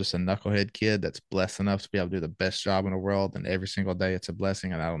 I'm just a knucklehead kid that's blessed enough to be able to do the best job in the world, and every single day it's a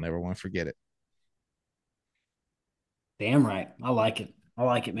blessing, and I don't ever want to forget it. Damn right. I like it. I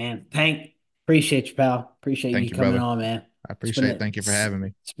like it, man. Appreciate you, pal. Appreciate Thank you you, coming brother. on, man. I It's been appreciate it. Thank you for having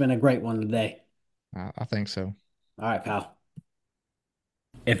me. it's been a great one today. I think so. All right, pal.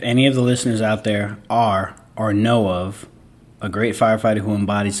 If any of the listeners out there are or know of a great firefighter who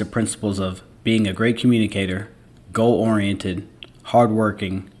embodies the principles of being a great communicator, goal oriented,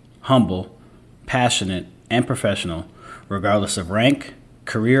 hardworking, humble, passionate, and professional, regardless of rank,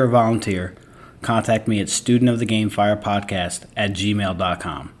 career, or volunteer, contact me at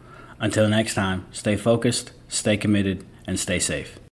studentofthegamefirepodcast@gmail.com. Until next time, stay focused, stay committed, and stay safe.